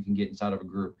interaction you can get inside of a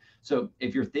group. So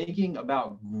if you're thinking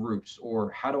about groups,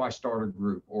 or how do I start a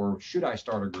group, or should I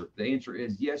start a group? The answer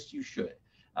is yes, you should.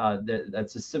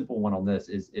 That's a simple one on this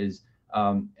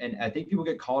and I think people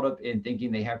get caught up in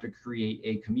thinking they have to create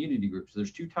a community group. So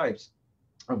there's two types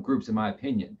of groups, in my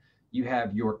opinion. You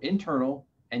have your internal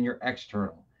and your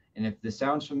external. And if this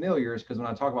sounds familiar, it's because when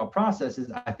I talk about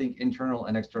processes, I think internal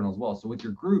and external as well. So with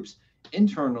your groups,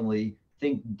 internally,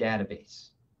 think database.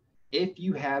 If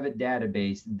you have a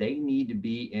database, they need to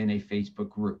be in a Facebook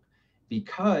group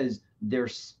because they're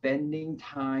spending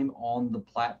time on the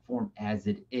platform as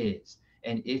it is.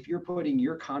 And if you're putting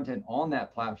your content on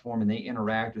that platform and they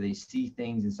interact or they see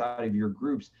things inside of your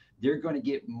groups, they're going to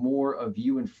get more of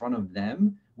you in front of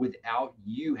them without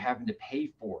you having to pay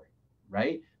for it,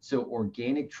 right? So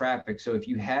organic traffic. So if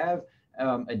you have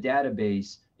a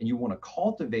database and you want to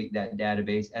cultivate that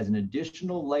database as an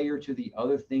additional layer to the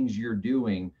other things you're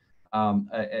doing,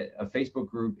 a Facebook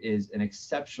group is an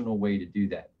exceptional way to do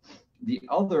that. The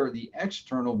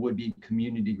external would be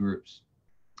community groups.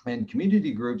 And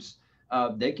community groups,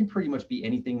 they can pretty much be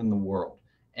anything in the world.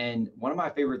 And one of my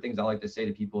favorite things I like to say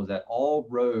to people is that all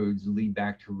roads lead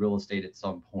back to real estate at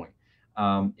some point.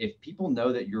 If people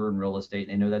know that you're in real estate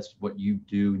and they know that's what you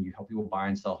do and you help people buy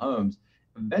and sell homes,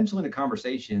 eventually in a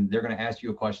conversation, they're going to ask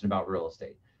you a question about real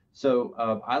estate.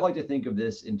 So I like to think of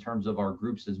this in terms of our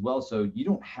groups as well. So you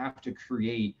don't have to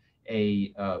create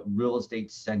a real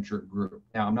estate centric group.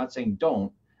 Now, I'm not saying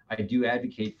don't. I do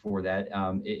advocate for that.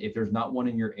 If there's not one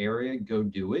in your area, go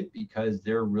do it because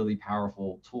they're really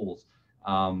powerful tools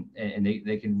and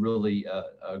they can really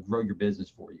grow your business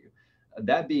for you.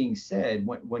 That being said,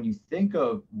 when you think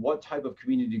of what type of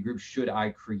community group should I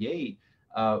create,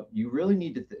 you really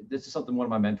need to, this is something one of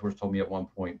my mentors told me at one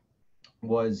point,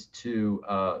 was to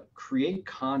create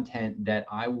content that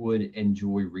I would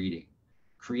enjoy reading.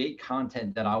 Create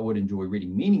content that I would enjoy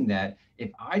reading, meaning that if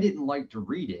I didn't like to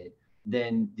read it,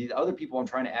 then the other people I'm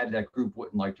trying to add to that group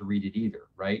wouldn't like to read it either,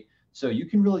 right? So you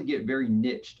can really get very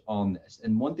niched on this.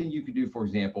 And one thing you could do, for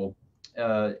example,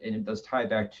 and it does tie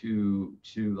back to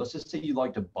let's just say you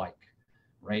like to bike,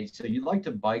 right? So you like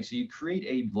to bike, so you create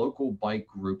a local bike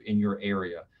group in your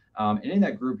area. And in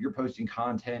that group, you're posting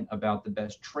content about the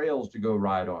best trails to go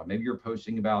ride on. Maybe you're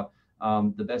posting about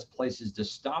the best places to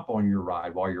stop on your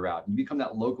ride while you're out. You become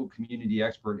that local community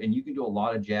expert, and you can do a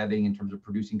lot of jabbing in terms of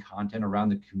producing content around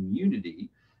the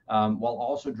community while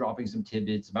also dropping some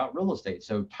tidbits about real estate.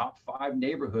 So top 5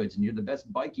 neighborhoods, and you're the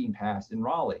best biking pass in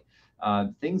Raleigh.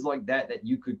 Things like that that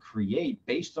you could create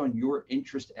based on your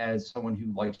interest as someone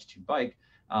who likes to bike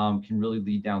can really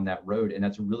lead down that road. And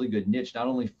that's a really good niche, not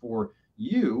only for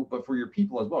you, but for your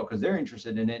people as well, because they're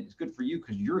interested in it. It's good for you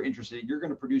because you're interested. You're going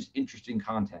to produce interesting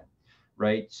content,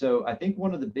 right? So I think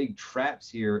one of the big traps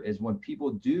here is when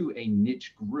people do a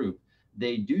niche group,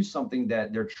 they do something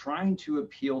that they're trying to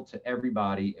appeal to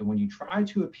everybody. And when you try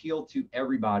to appeal to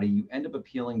everybody, you end up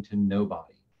appealing to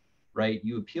nobody, right?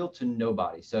 You appeal to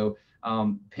nobody. So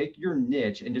pick your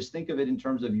niche and just think of it in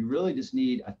terms of you really just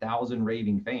need 1,000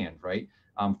 raving fans, right?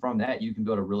 From that, you can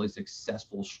build a really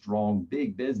successful, strong,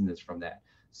 big business from that.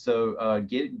 So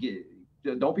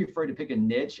don't be afraid to pick a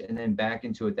niche and then back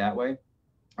into it that way.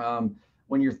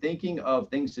 When you're thinking of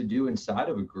things to do inside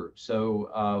of a group,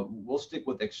 so we'll stick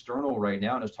with external right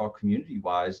now and just talk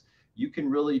community-wise. You can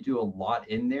really do a lot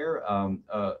in there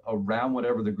around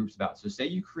whatever the group's about. So say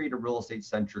you create a real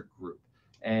estate-centric group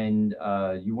and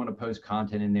you want to post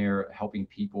content in there helping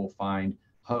people find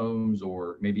homes,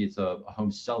 or maybe it's a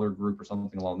home seller group or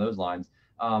something along those lines.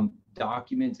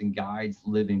 Documents and guides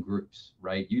live in groups,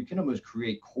 right? You can almost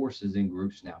create courses in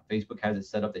groups now. Facebook has it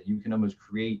set up that you can almost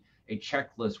create a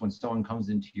checklist when someone comes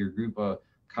into your group,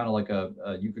 kind of like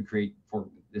you could create, for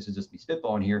this is just me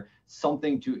spitballing here,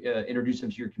 something to introduce them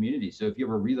to your community. So if you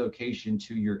have a relocation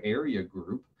to your area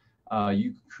group,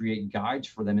 you can create guides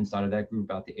for them inside of that group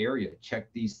about the area.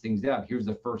 Check these things out. Here's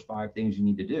the first 5 things you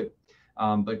need to do.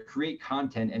 But create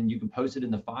content and you can post it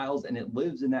in the files and it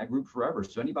lives in that group forever.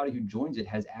 So anybody who joins it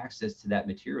has access to that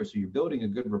material. So you're building a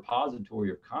good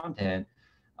repository of content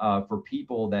for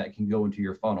people that can go into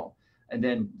your funnel. And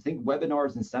then think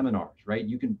webinars and seminars, right?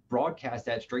 You can broadcast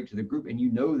that straight to the group and you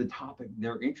know the topic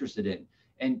they're interested in.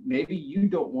 And maybe you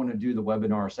don't want to do the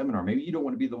webinar or seminar. Maybe you don't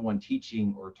want to be the one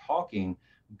teaching or talking.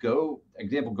 Go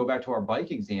back to our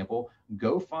bike example,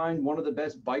 go find one of the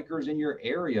best bikers in your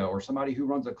area or somebody who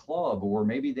runs a club, or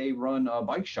maybe they run a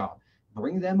bike shop.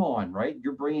 Bring them on, right?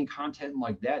 You're bringing content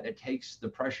like that. It takes the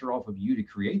pressure off of you to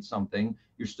create something.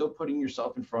 You're still putting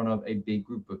yourself in front of a big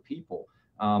group of people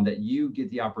that you get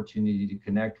the opportunity to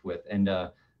connect with. And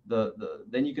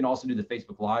then you can also do the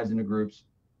Facebook Lives in the groups.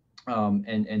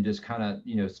 And just kind of,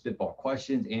 spitball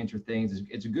questions, answer things.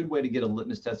 It's a good way to get a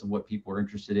litmus test of what people are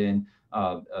interested in,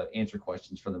 answer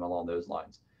questions for them along those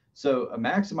lines. So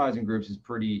maximizing groups is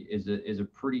a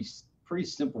pretty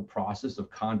simple process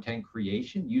of content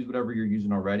creation. Use whatever you're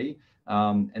using already,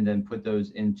 and then put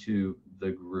those into the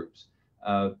groups.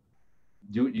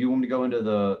 Do you want me to go into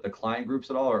the client groups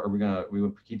at all, or are we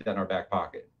would keep that in our back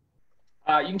pocket?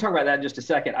 You can talk about that in just a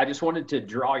second. I just wanted to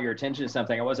draw your attention to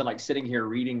something. I wasn't like sitting here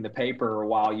reading the paper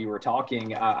while you were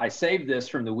talking. I saved this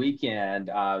from the weekend,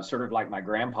 sort of like my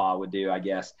grandpa would do, I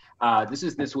guess. This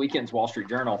is this weekend's Wall Street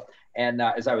Journal. And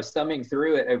as I was thumbing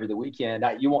through it over the weekend,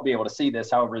 you won't be able to see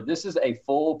this. However, this is a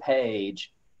full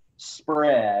page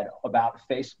spread about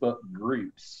Facebook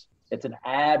groups. It's an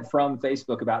ad from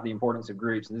Facebook about the importance of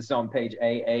groups. And this is on page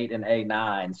A8 and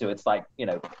A9. So it's like,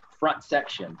 front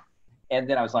section. And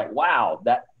then I was like, wow,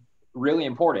 that really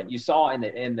important. You saw in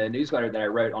the newsletter that I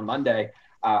wrote on Monday,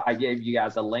 I gave you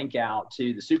guys a link out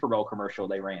to the Super Bowl commercial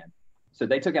they ran. So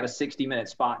they took out a 60-minute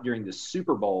spot during the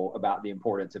Super Bowl about the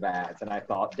importance of ads. And I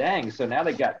thought, dang, so now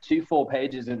they've got 2 full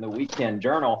pages in the weekend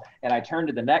journal. And I turned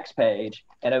to the next page,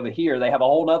 and over here, they have a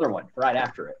whole other one right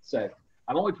after it. So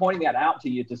I'm only pointing that out to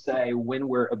you to say when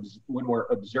we're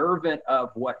observant of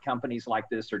what companies like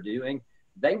this are doing,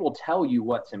 they will tell you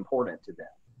what's important to them.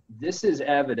 This is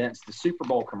evidence, the Super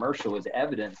Bowl commercial is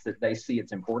evidence that they see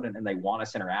it's important and they want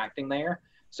us interacting there.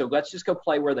 So let's just go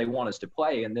play where they want us to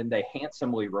play, and then they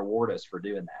handsomely reward us for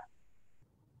doing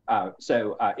that.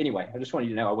 Anyway, I just wanted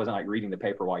you to know I wasn't like reading the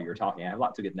paper while you were talking. I have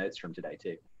lots of good notes from today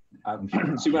too.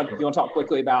 So you want to talk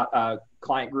quickly about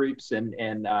client groups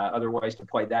and other ways to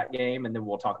play that game, and then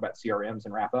we'll talk about CRMs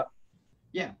and wrap up?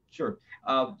 Yeah, sure.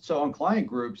 So on client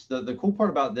groups, the cool part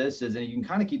about this is that you can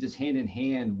kind of keep this hand in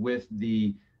hand with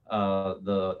the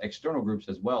external groups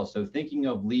as well. So thinking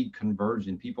of lead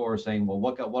conversion, people are saying, well,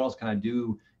 what else can I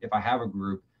do if I have a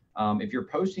group? If you're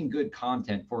posting good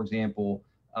content, for example,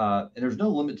 and there's no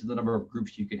limit to the number of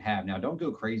groups you can have. Now, don't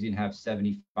go crazy and have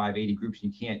 75, 80 groups.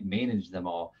 You can't manage them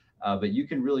all, but you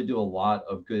can really do a lot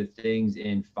of good things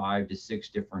in 5 to 6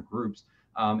 different groups.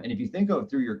 And if you think of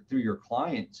through your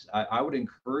clients, I would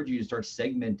encourage you to start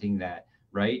segmenting that,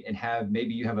 right? And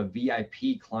maybe you have a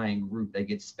VIP client group that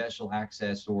gets special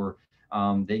access, or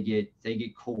they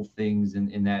get cool things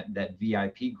in that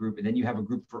VIP group. And then you have a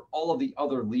group for all of the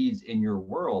other leads in your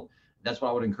world. That's what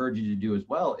I would encourage you to do as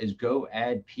well, is go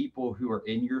add people who are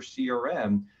in your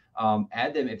CRM.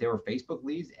 Add them. If they were Facebook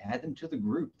leads, add them to the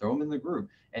group, throw them in the group.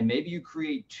 And maybe you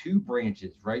create 2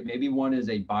 branches, right? Maybe one is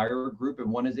a buyer group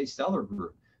and one is a seller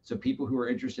group. So people who are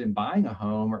interested in buying a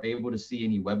home are able to see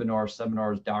any webinars,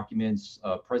 seminars, documents,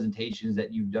 presentations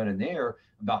that you've done in there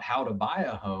about how to buy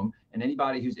a home. And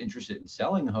anybody who's interested in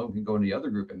selling a home can go into the other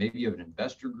group. And maybe you have an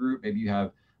investor group, maybe you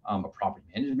have a property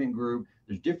management group.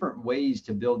 There's different ways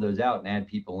to build those out and add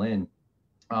people in.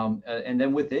 And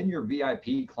then within your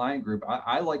VIP client group,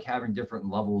 I like having different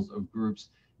levels of groups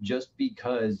just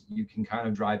because you can kind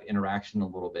of drive interaction a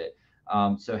little bit.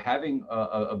 So having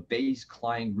a base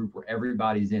client group where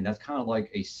everybody's in, that's kind of like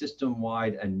a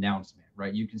system-wide announcement,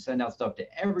 right? You can send out stuff to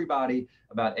everybody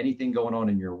about anything going on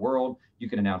in your world. You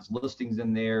can announce listings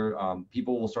in there.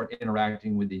 People will start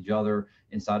interacting with each other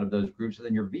inside of those groups. And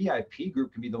then your VIP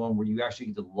group can be the one where you actually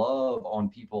get to love on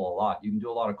people a lot. You can do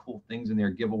a lot of cool things in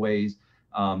there, giveaways.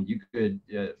 You could,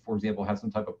 for example, have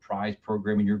some type of prize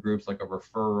program in your groups, like a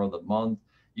referrer of the month.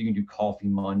 You can do coffee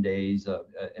Mondays,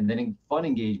 and then fun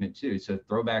engagement too. So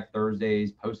throwback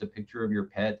Thursdays, post a picture of your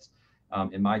pets.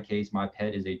 In my case, my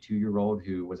pet is a 2-year-old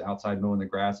who was outside mowing the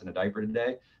grass in a diaper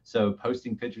today. So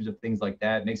posting pictures of things like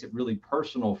that makes it really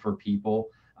personal for people.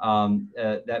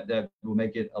 That will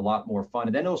make it a lot more fun.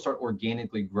 And then it'll start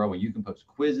organically growing. You can post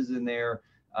quizzes in there.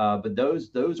 But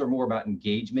those are more about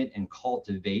engagement and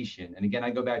cultivation. And again, I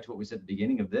go back to what we said at the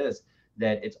beginning of this,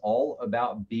 that it's all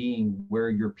about being where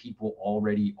your people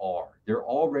already are. They're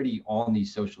already on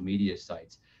these social media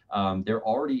sites. They're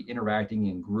already interacting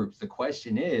in groups. The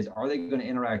question is, are they going to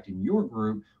interact in your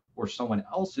group or someone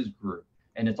else's group?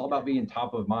 And it's all about being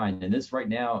top of mind. And this right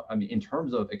now, I mean, in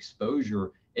terms of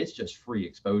exposure, it's just free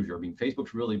exposure. I mean,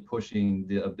 Facebook's really pushing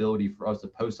the ability for us to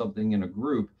post something in a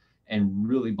group and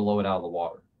really blow it out of the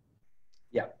water.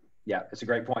 Yeah, that's a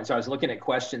great point. So I was looking at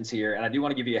questions here, and I do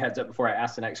want to give you a heads up before I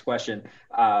ask the next question.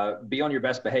 Be on your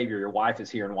best behavior. Your wife is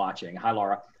here and watching. Hi,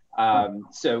 Laura.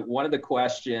 So one of the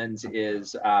questions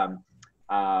is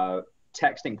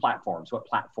texting platforms. What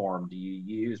platform do you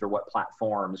use, or what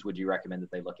platforms would you recommend that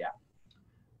they look at?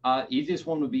 Easiest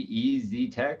one would be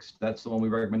EZ Text. That's the one we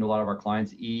recommend to a lot of our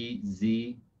clients.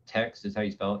 EZ Text is how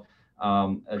you spell it.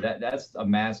 That's a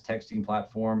mass texting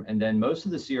platform. And then most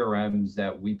of the CRMs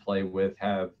that we play with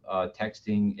have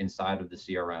texting inside of the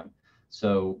CRM.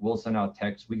 So we'll send out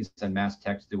text. We can send mass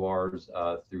text to ours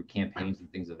through campaigns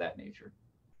and things of that nature.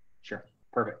 Sure.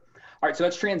 Perfect. All right, so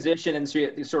let's transition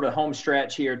into sort of home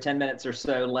stretch here, 10 minutes or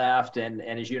so left. And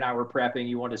as you and I were prepping,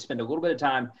 you wanted to spend a little bit of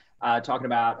time talking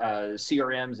about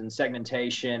CRMs and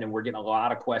segmentation, and we're getting a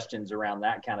lot of questions around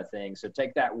that kind of thing. So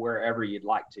take that wherever you'd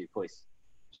like to, please.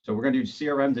 So we're going to do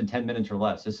CRMs in 10 minutes or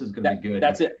less. This is going to be good.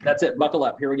 That's it. That's it. Buckle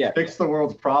up. Here we go. Fix the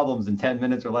world's problems in 10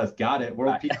 minutes or less. Got it.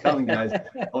 World peace coming, guys.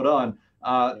 Hold on.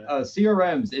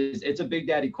 CRMs it's a big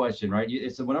daddy question, right?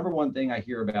 It's the number one thing I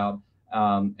hear about.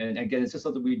 And again, it's just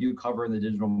something we do cover in the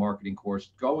digital marketing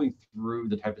course, going through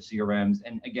the type of CRMs.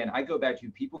 And again, I go back to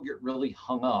people get really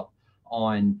hung up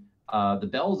on the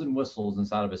bells and whistles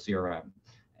inside of a CRM.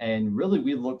 And really,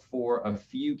 we look for a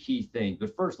few key things.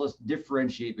 But first, let's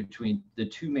differentiate between the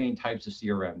two main types of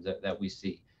CRMs that we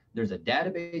see. There's a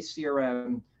database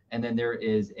CRM, and then there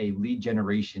is a lead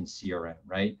generation CRM,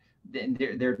 right?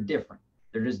 They're different.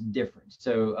 They're just different.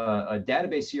 So a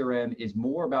database CRM is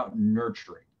more about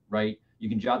nurturing, right? You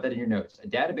can jot that in your notes. A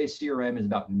database CRM is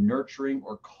about nurturing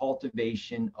or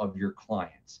cultivation of your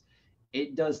clients.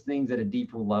 It does things at a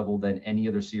deeper level than any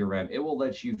other CRM. It will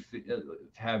let you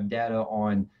have data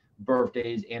on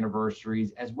birthdays,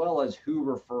 anniversaries, as well as who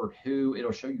referred who.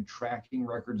 It'll show you tracking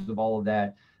records of all of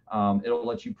that. It'll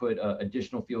let you put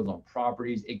additional fields on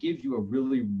properties. It gives you a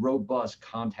really robust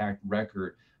contact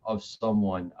record of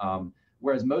someone.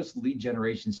 Whereas most lead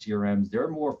generation CRMs, they're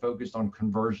more focused on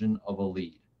conversion of a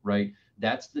lead, right?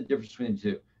 That's the difference between the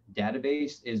two.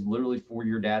 Database is literally for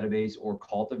your database or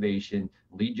cultivation.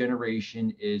 Lead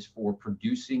generation is for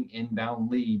producing inbound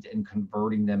leads and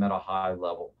converting them at a high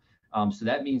level. So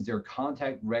that means their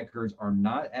contact records are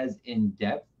not as in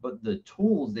depth, but the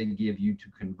tools they give you to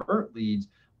convert leads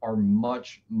are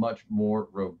much, much more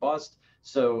robust.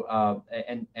 So,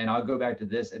 and I'll go back to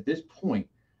this. At this point,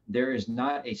 there is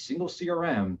not a single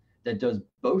CRM that does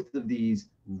both of these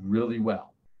really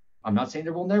well. I'm not saying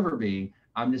there will never be.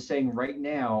 I'm just saying right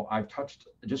now, I've touched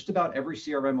just about every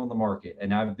CRM on the market,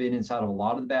 and I've been inside of a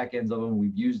lot of the back ends of them.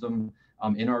 We've used them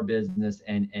in our business,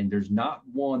 and there's not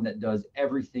one that does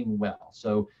everything well.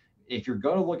 So if you're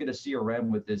going to look at a CRM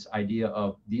with this idea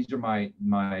of these are my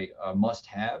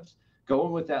must-haves,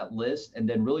 going with that list and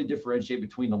then really differentiate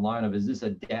between the line of, is this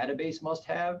a database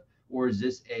must-have or is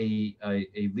this a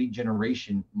lead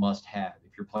generation must-have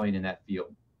if you're playing in that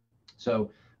field?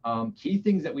 So key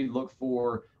things that we look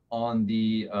for on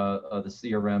the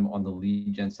CRM on the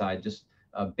lead gen side, just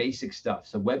basic stuff.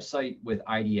 So website with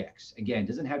IDX. Again,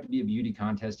 doesn't have to be a beauty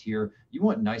contest here. You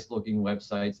want nice looking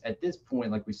websites. At this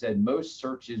point, like we said, most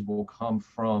searches will come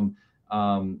from,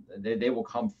 they will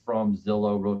come from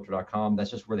Zillow, Realtor.com.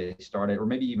 That's just where they started, or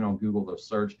maybe even on Google, they'll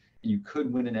search. And you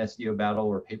could win an SEO battle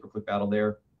or a pay-per-click battle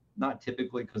there. Not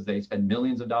typically, because they spend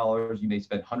millions of dollars. You may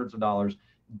spend hundreds of dollars,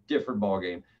 different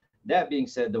ballgame. That being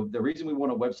said, the reason we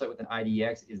want a website with an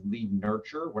IDX is lead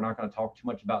nurture. We're not going to talk too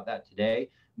much about that today,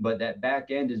 but that back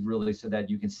end is really so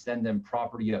that you can send them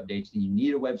property updates. And you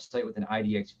need a website with an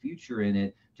IDX feature in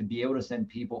it to be able to send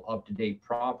people up-to-date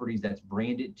properties that's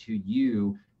branded to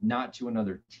you, not to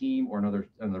another team or another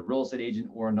real estate agent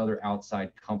or another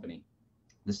outside company.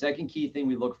 The second key thing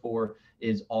we look for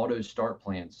is auto start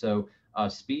plans. So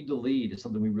speed to lead is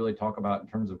something we really talk about in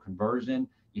terms of conversion.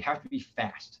 You have to be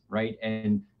fast, right?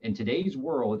 And in today's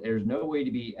world, there's no way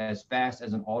to be as fast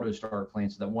as an auto start plan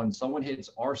so that when someone hits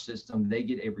our system, they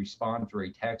get a response or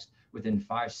a text within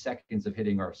 5 seconds of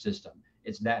hitting our system.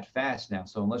 It's that fast now.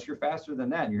 So unless you're faster than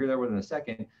that, and you're there within a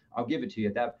second, I'll give it to you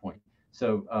at that point.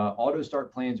 So auto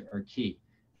start plans are key.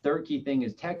 Third key thing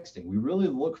is texting. We really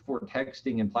look for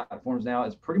texting in platforms now.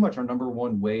 It's pretty much our number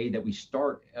one way that we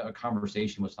start a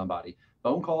conversation with somebody.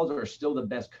 Phone calls are still the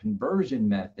best conversion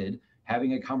method.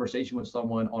 Having a conversation with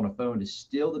someone on a phone is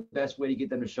still the best way to get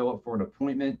them to show up for an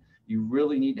appointment. You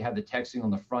really need to have the texting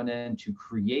on the front end to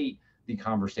create the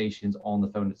conversations on the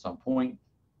phone at some point.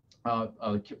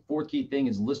 Fourth key thing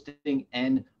is listing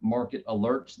and market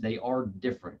alerts. They are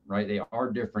different, right? They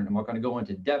are different. I'm not going to go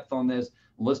into depth on this.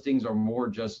 Listings are more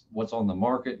just what's on the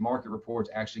market. Market reports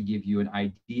actually give you an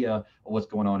idea of what's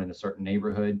going on in a certain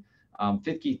neighborhood.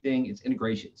 Fifth key thing is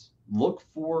integrations. Look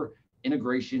for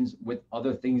integrations with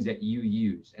other things that you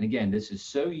use. And again, this is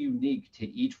so unique to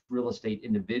each real estate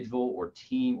individual or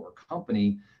team or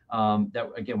company that,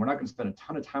 again, we're not going to spend a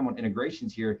ton of time on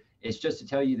integrations here. It's just to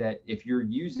tell you that if you're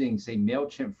using, say,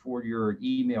 MailChimp for your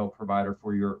email provider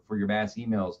for your mass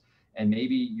emails, and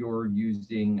maybe you're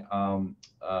using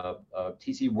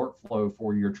TC Workflow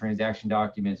for your transaction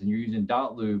documents, and you're using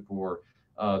Dotloop or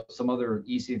some other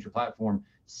e-signature platform,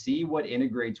 see what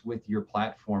integrates with your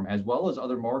platform, as well as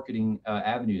other marketing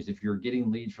avenues. If you're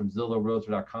getting leads from Zillow,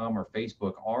 Realtor.com, or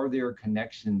Facebook, are there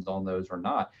connections on those or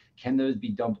not? Can those be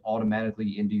dumped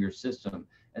automatically into your system?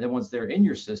 And then once they're in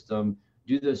your system,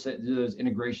 do those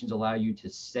integrations allow you to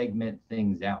segment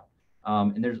things out?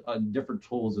 And there's different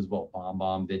tools as well,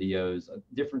 BombBomb videos,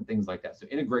 different things like that. So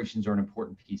integrations are an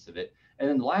important piece of it. And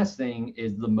then the last thing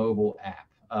is the mobile app.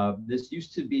 This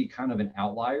used to be kind of an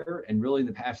outlier, and really in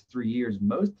the past 3 years,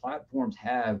 most platforms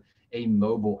have a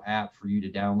mobile app for you to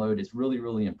download. It's really,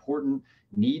 really important.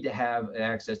 Need to have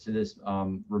access to this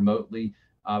remotely,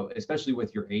 especially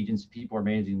with your agents. People are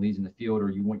managing leads in the field, or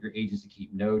you want your agents to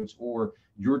keep notes, or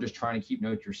you're just trying to keep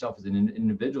notes yourself as an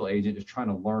individual agent, just trying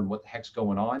to learn what the heck's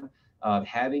going on.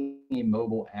 Having a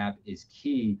mobile app is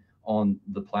key on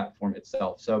the platform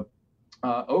itself. So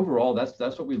overall, that's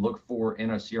what we look for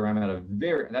in a CRM at a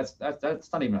very, that's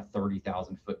not even a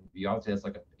 30,000 foot view. I would say that's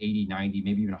like a 80, 90,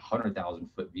 maybe even 100,000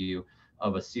 foot view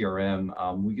of a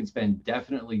CRM. We can spend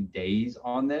definitely days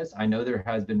on this. I know there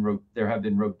have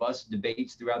been robust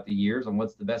debates throughout the years on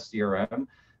what's the best CRM.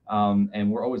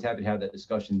 And we're always happy to have that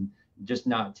discussion, just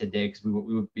not today, because we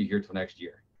would be here till next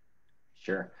year.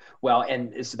 Sure. Well,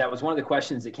 and so that was one of the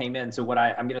questions that came in. So what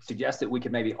I'm going to suggest that we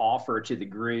could maybe offer to the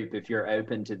group, if you're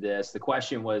open to this, the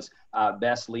question was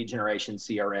best lead generation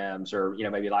CRMs, or,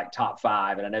 maybe like top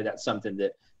 5. And I know that's something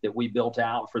that we built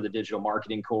out for the digital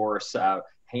marketing course,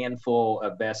 handful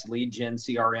of best lead gen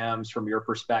CRMs from your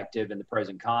perspective and the pros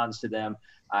and cons to them,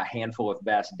 a handful of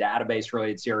best database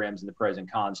related CRMs and the pros and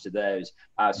cons to those.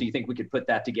 So you think we could put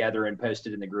that together and post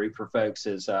it in the group for folks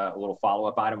as a little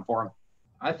follow-up item for them?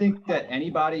 I think that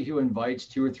anybody who invites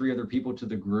 2 or 3 other people to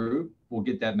the group will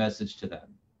get that message to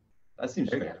them. That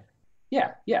seems fair.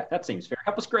 Yeah, that seems fair.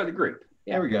 Help us grow the group.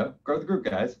 Yeah. There we go. Grow the group,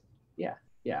 guys.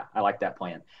 Yeah, I like that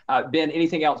plan. Ben,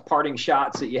 anything else, parting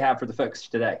shots that you have for the folks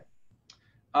today?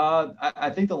 I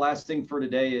think the last thing for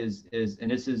today is, and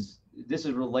this is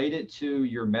related to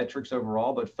your metrics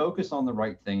overall, but focus on the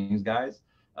right things, guys.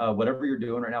 Whatever you're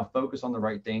doing right now, focus on the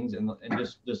right things, and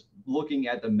just looking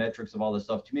at the metrics of all this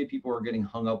stuff. Too many people are getting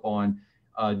hung up on,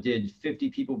 did 50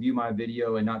 people view my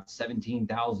video and not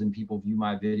 17,000 people view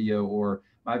my video, or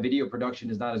my video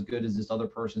production is not as good as this other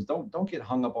person's. Don't get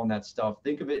hung up on that stuff.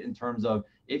 Think of it in terms of,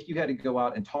 if you had to go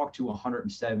out and talk to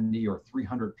 170 or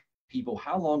 300 people,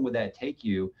 how long would that take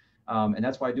you? And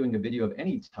that's why doing a video of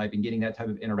any type and getting that type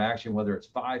of interaction, whether it's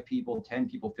 5 people, 10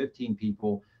 people, 15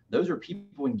 people, those are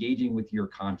people engaging with your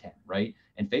content, right?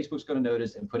 And Facebook's going to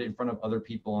notice and put it in front of other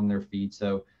people on their feed.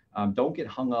 So don't get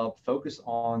hung up. Focus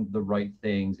on the right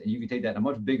things. And you can take that in a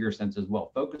much bigger sense as well.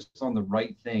 Focus on the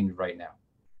right things right now.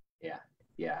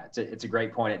 Yeah, it's a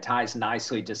great point. It ties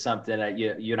nicely to something that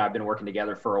you and I have been working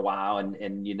together for a while,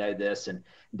 and you know this, and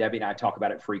Debbie and I talk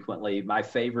about it frequently. My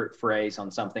favorite phrase on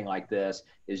something like this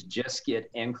is just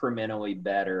get incrementally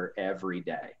better every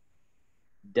day.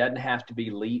 Doesn't have to be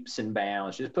leaps and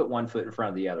bounds. Just put one foot in front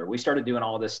of the other. We started doing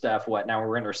all this stuff. Now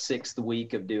we're in our 6th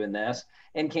week of doing this.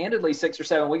 And candidly, 6 or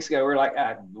 7 weeks ago, we were like,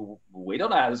 we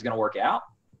don't know how this is going to work out.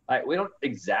 Like, we don't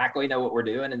exactly know what we're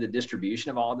doing in the distribution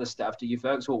of all of this stuff to you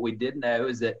folks. What we did know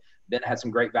is that Ben had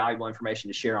some great valuable information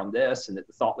to share on this, and that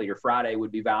the Thought Leader Friday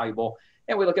would be valuable.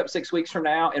 And we look up 6 weeks from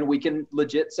now, and we can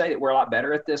legit say that we're a lot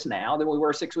better at this now than we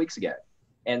were 6 weeks ago.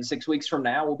 And 6 weeks from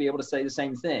now, we'll be able to say the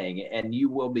same thing, and you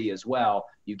will be as well.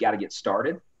 You've got to get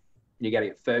started. You got to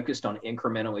get focused on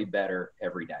incrementally better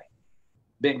every day.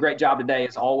 Ben, great job today,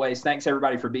 as always. Thanks,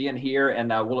 everybody, for being here, and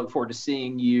we'll look forward to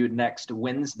seeing you next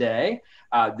Wednesday.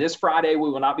 This Friday, we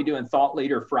will not be doing Thought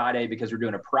Leader Friday because we're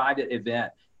doing a private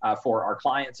event for our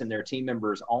clients and their team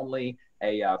members only,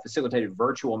 a facilitated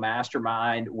virtual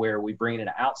mastermind where we bring in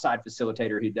an outside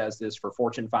facilitator who does this for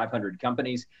Fortune 500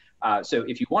 companies. So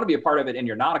if you want to be a part of it and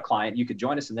you're not a client, you could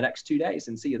join us in the next 2 days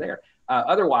and see you there.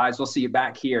 Otherwise, we'll see you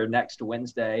back here next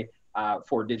Wednesday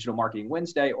for Digital Marketing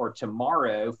Wednesday, or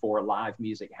tomorrow for live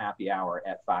music happy hour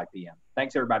at 5 p.m.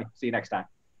 Thanks, everybody. See you next time.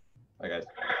 Bye, guys.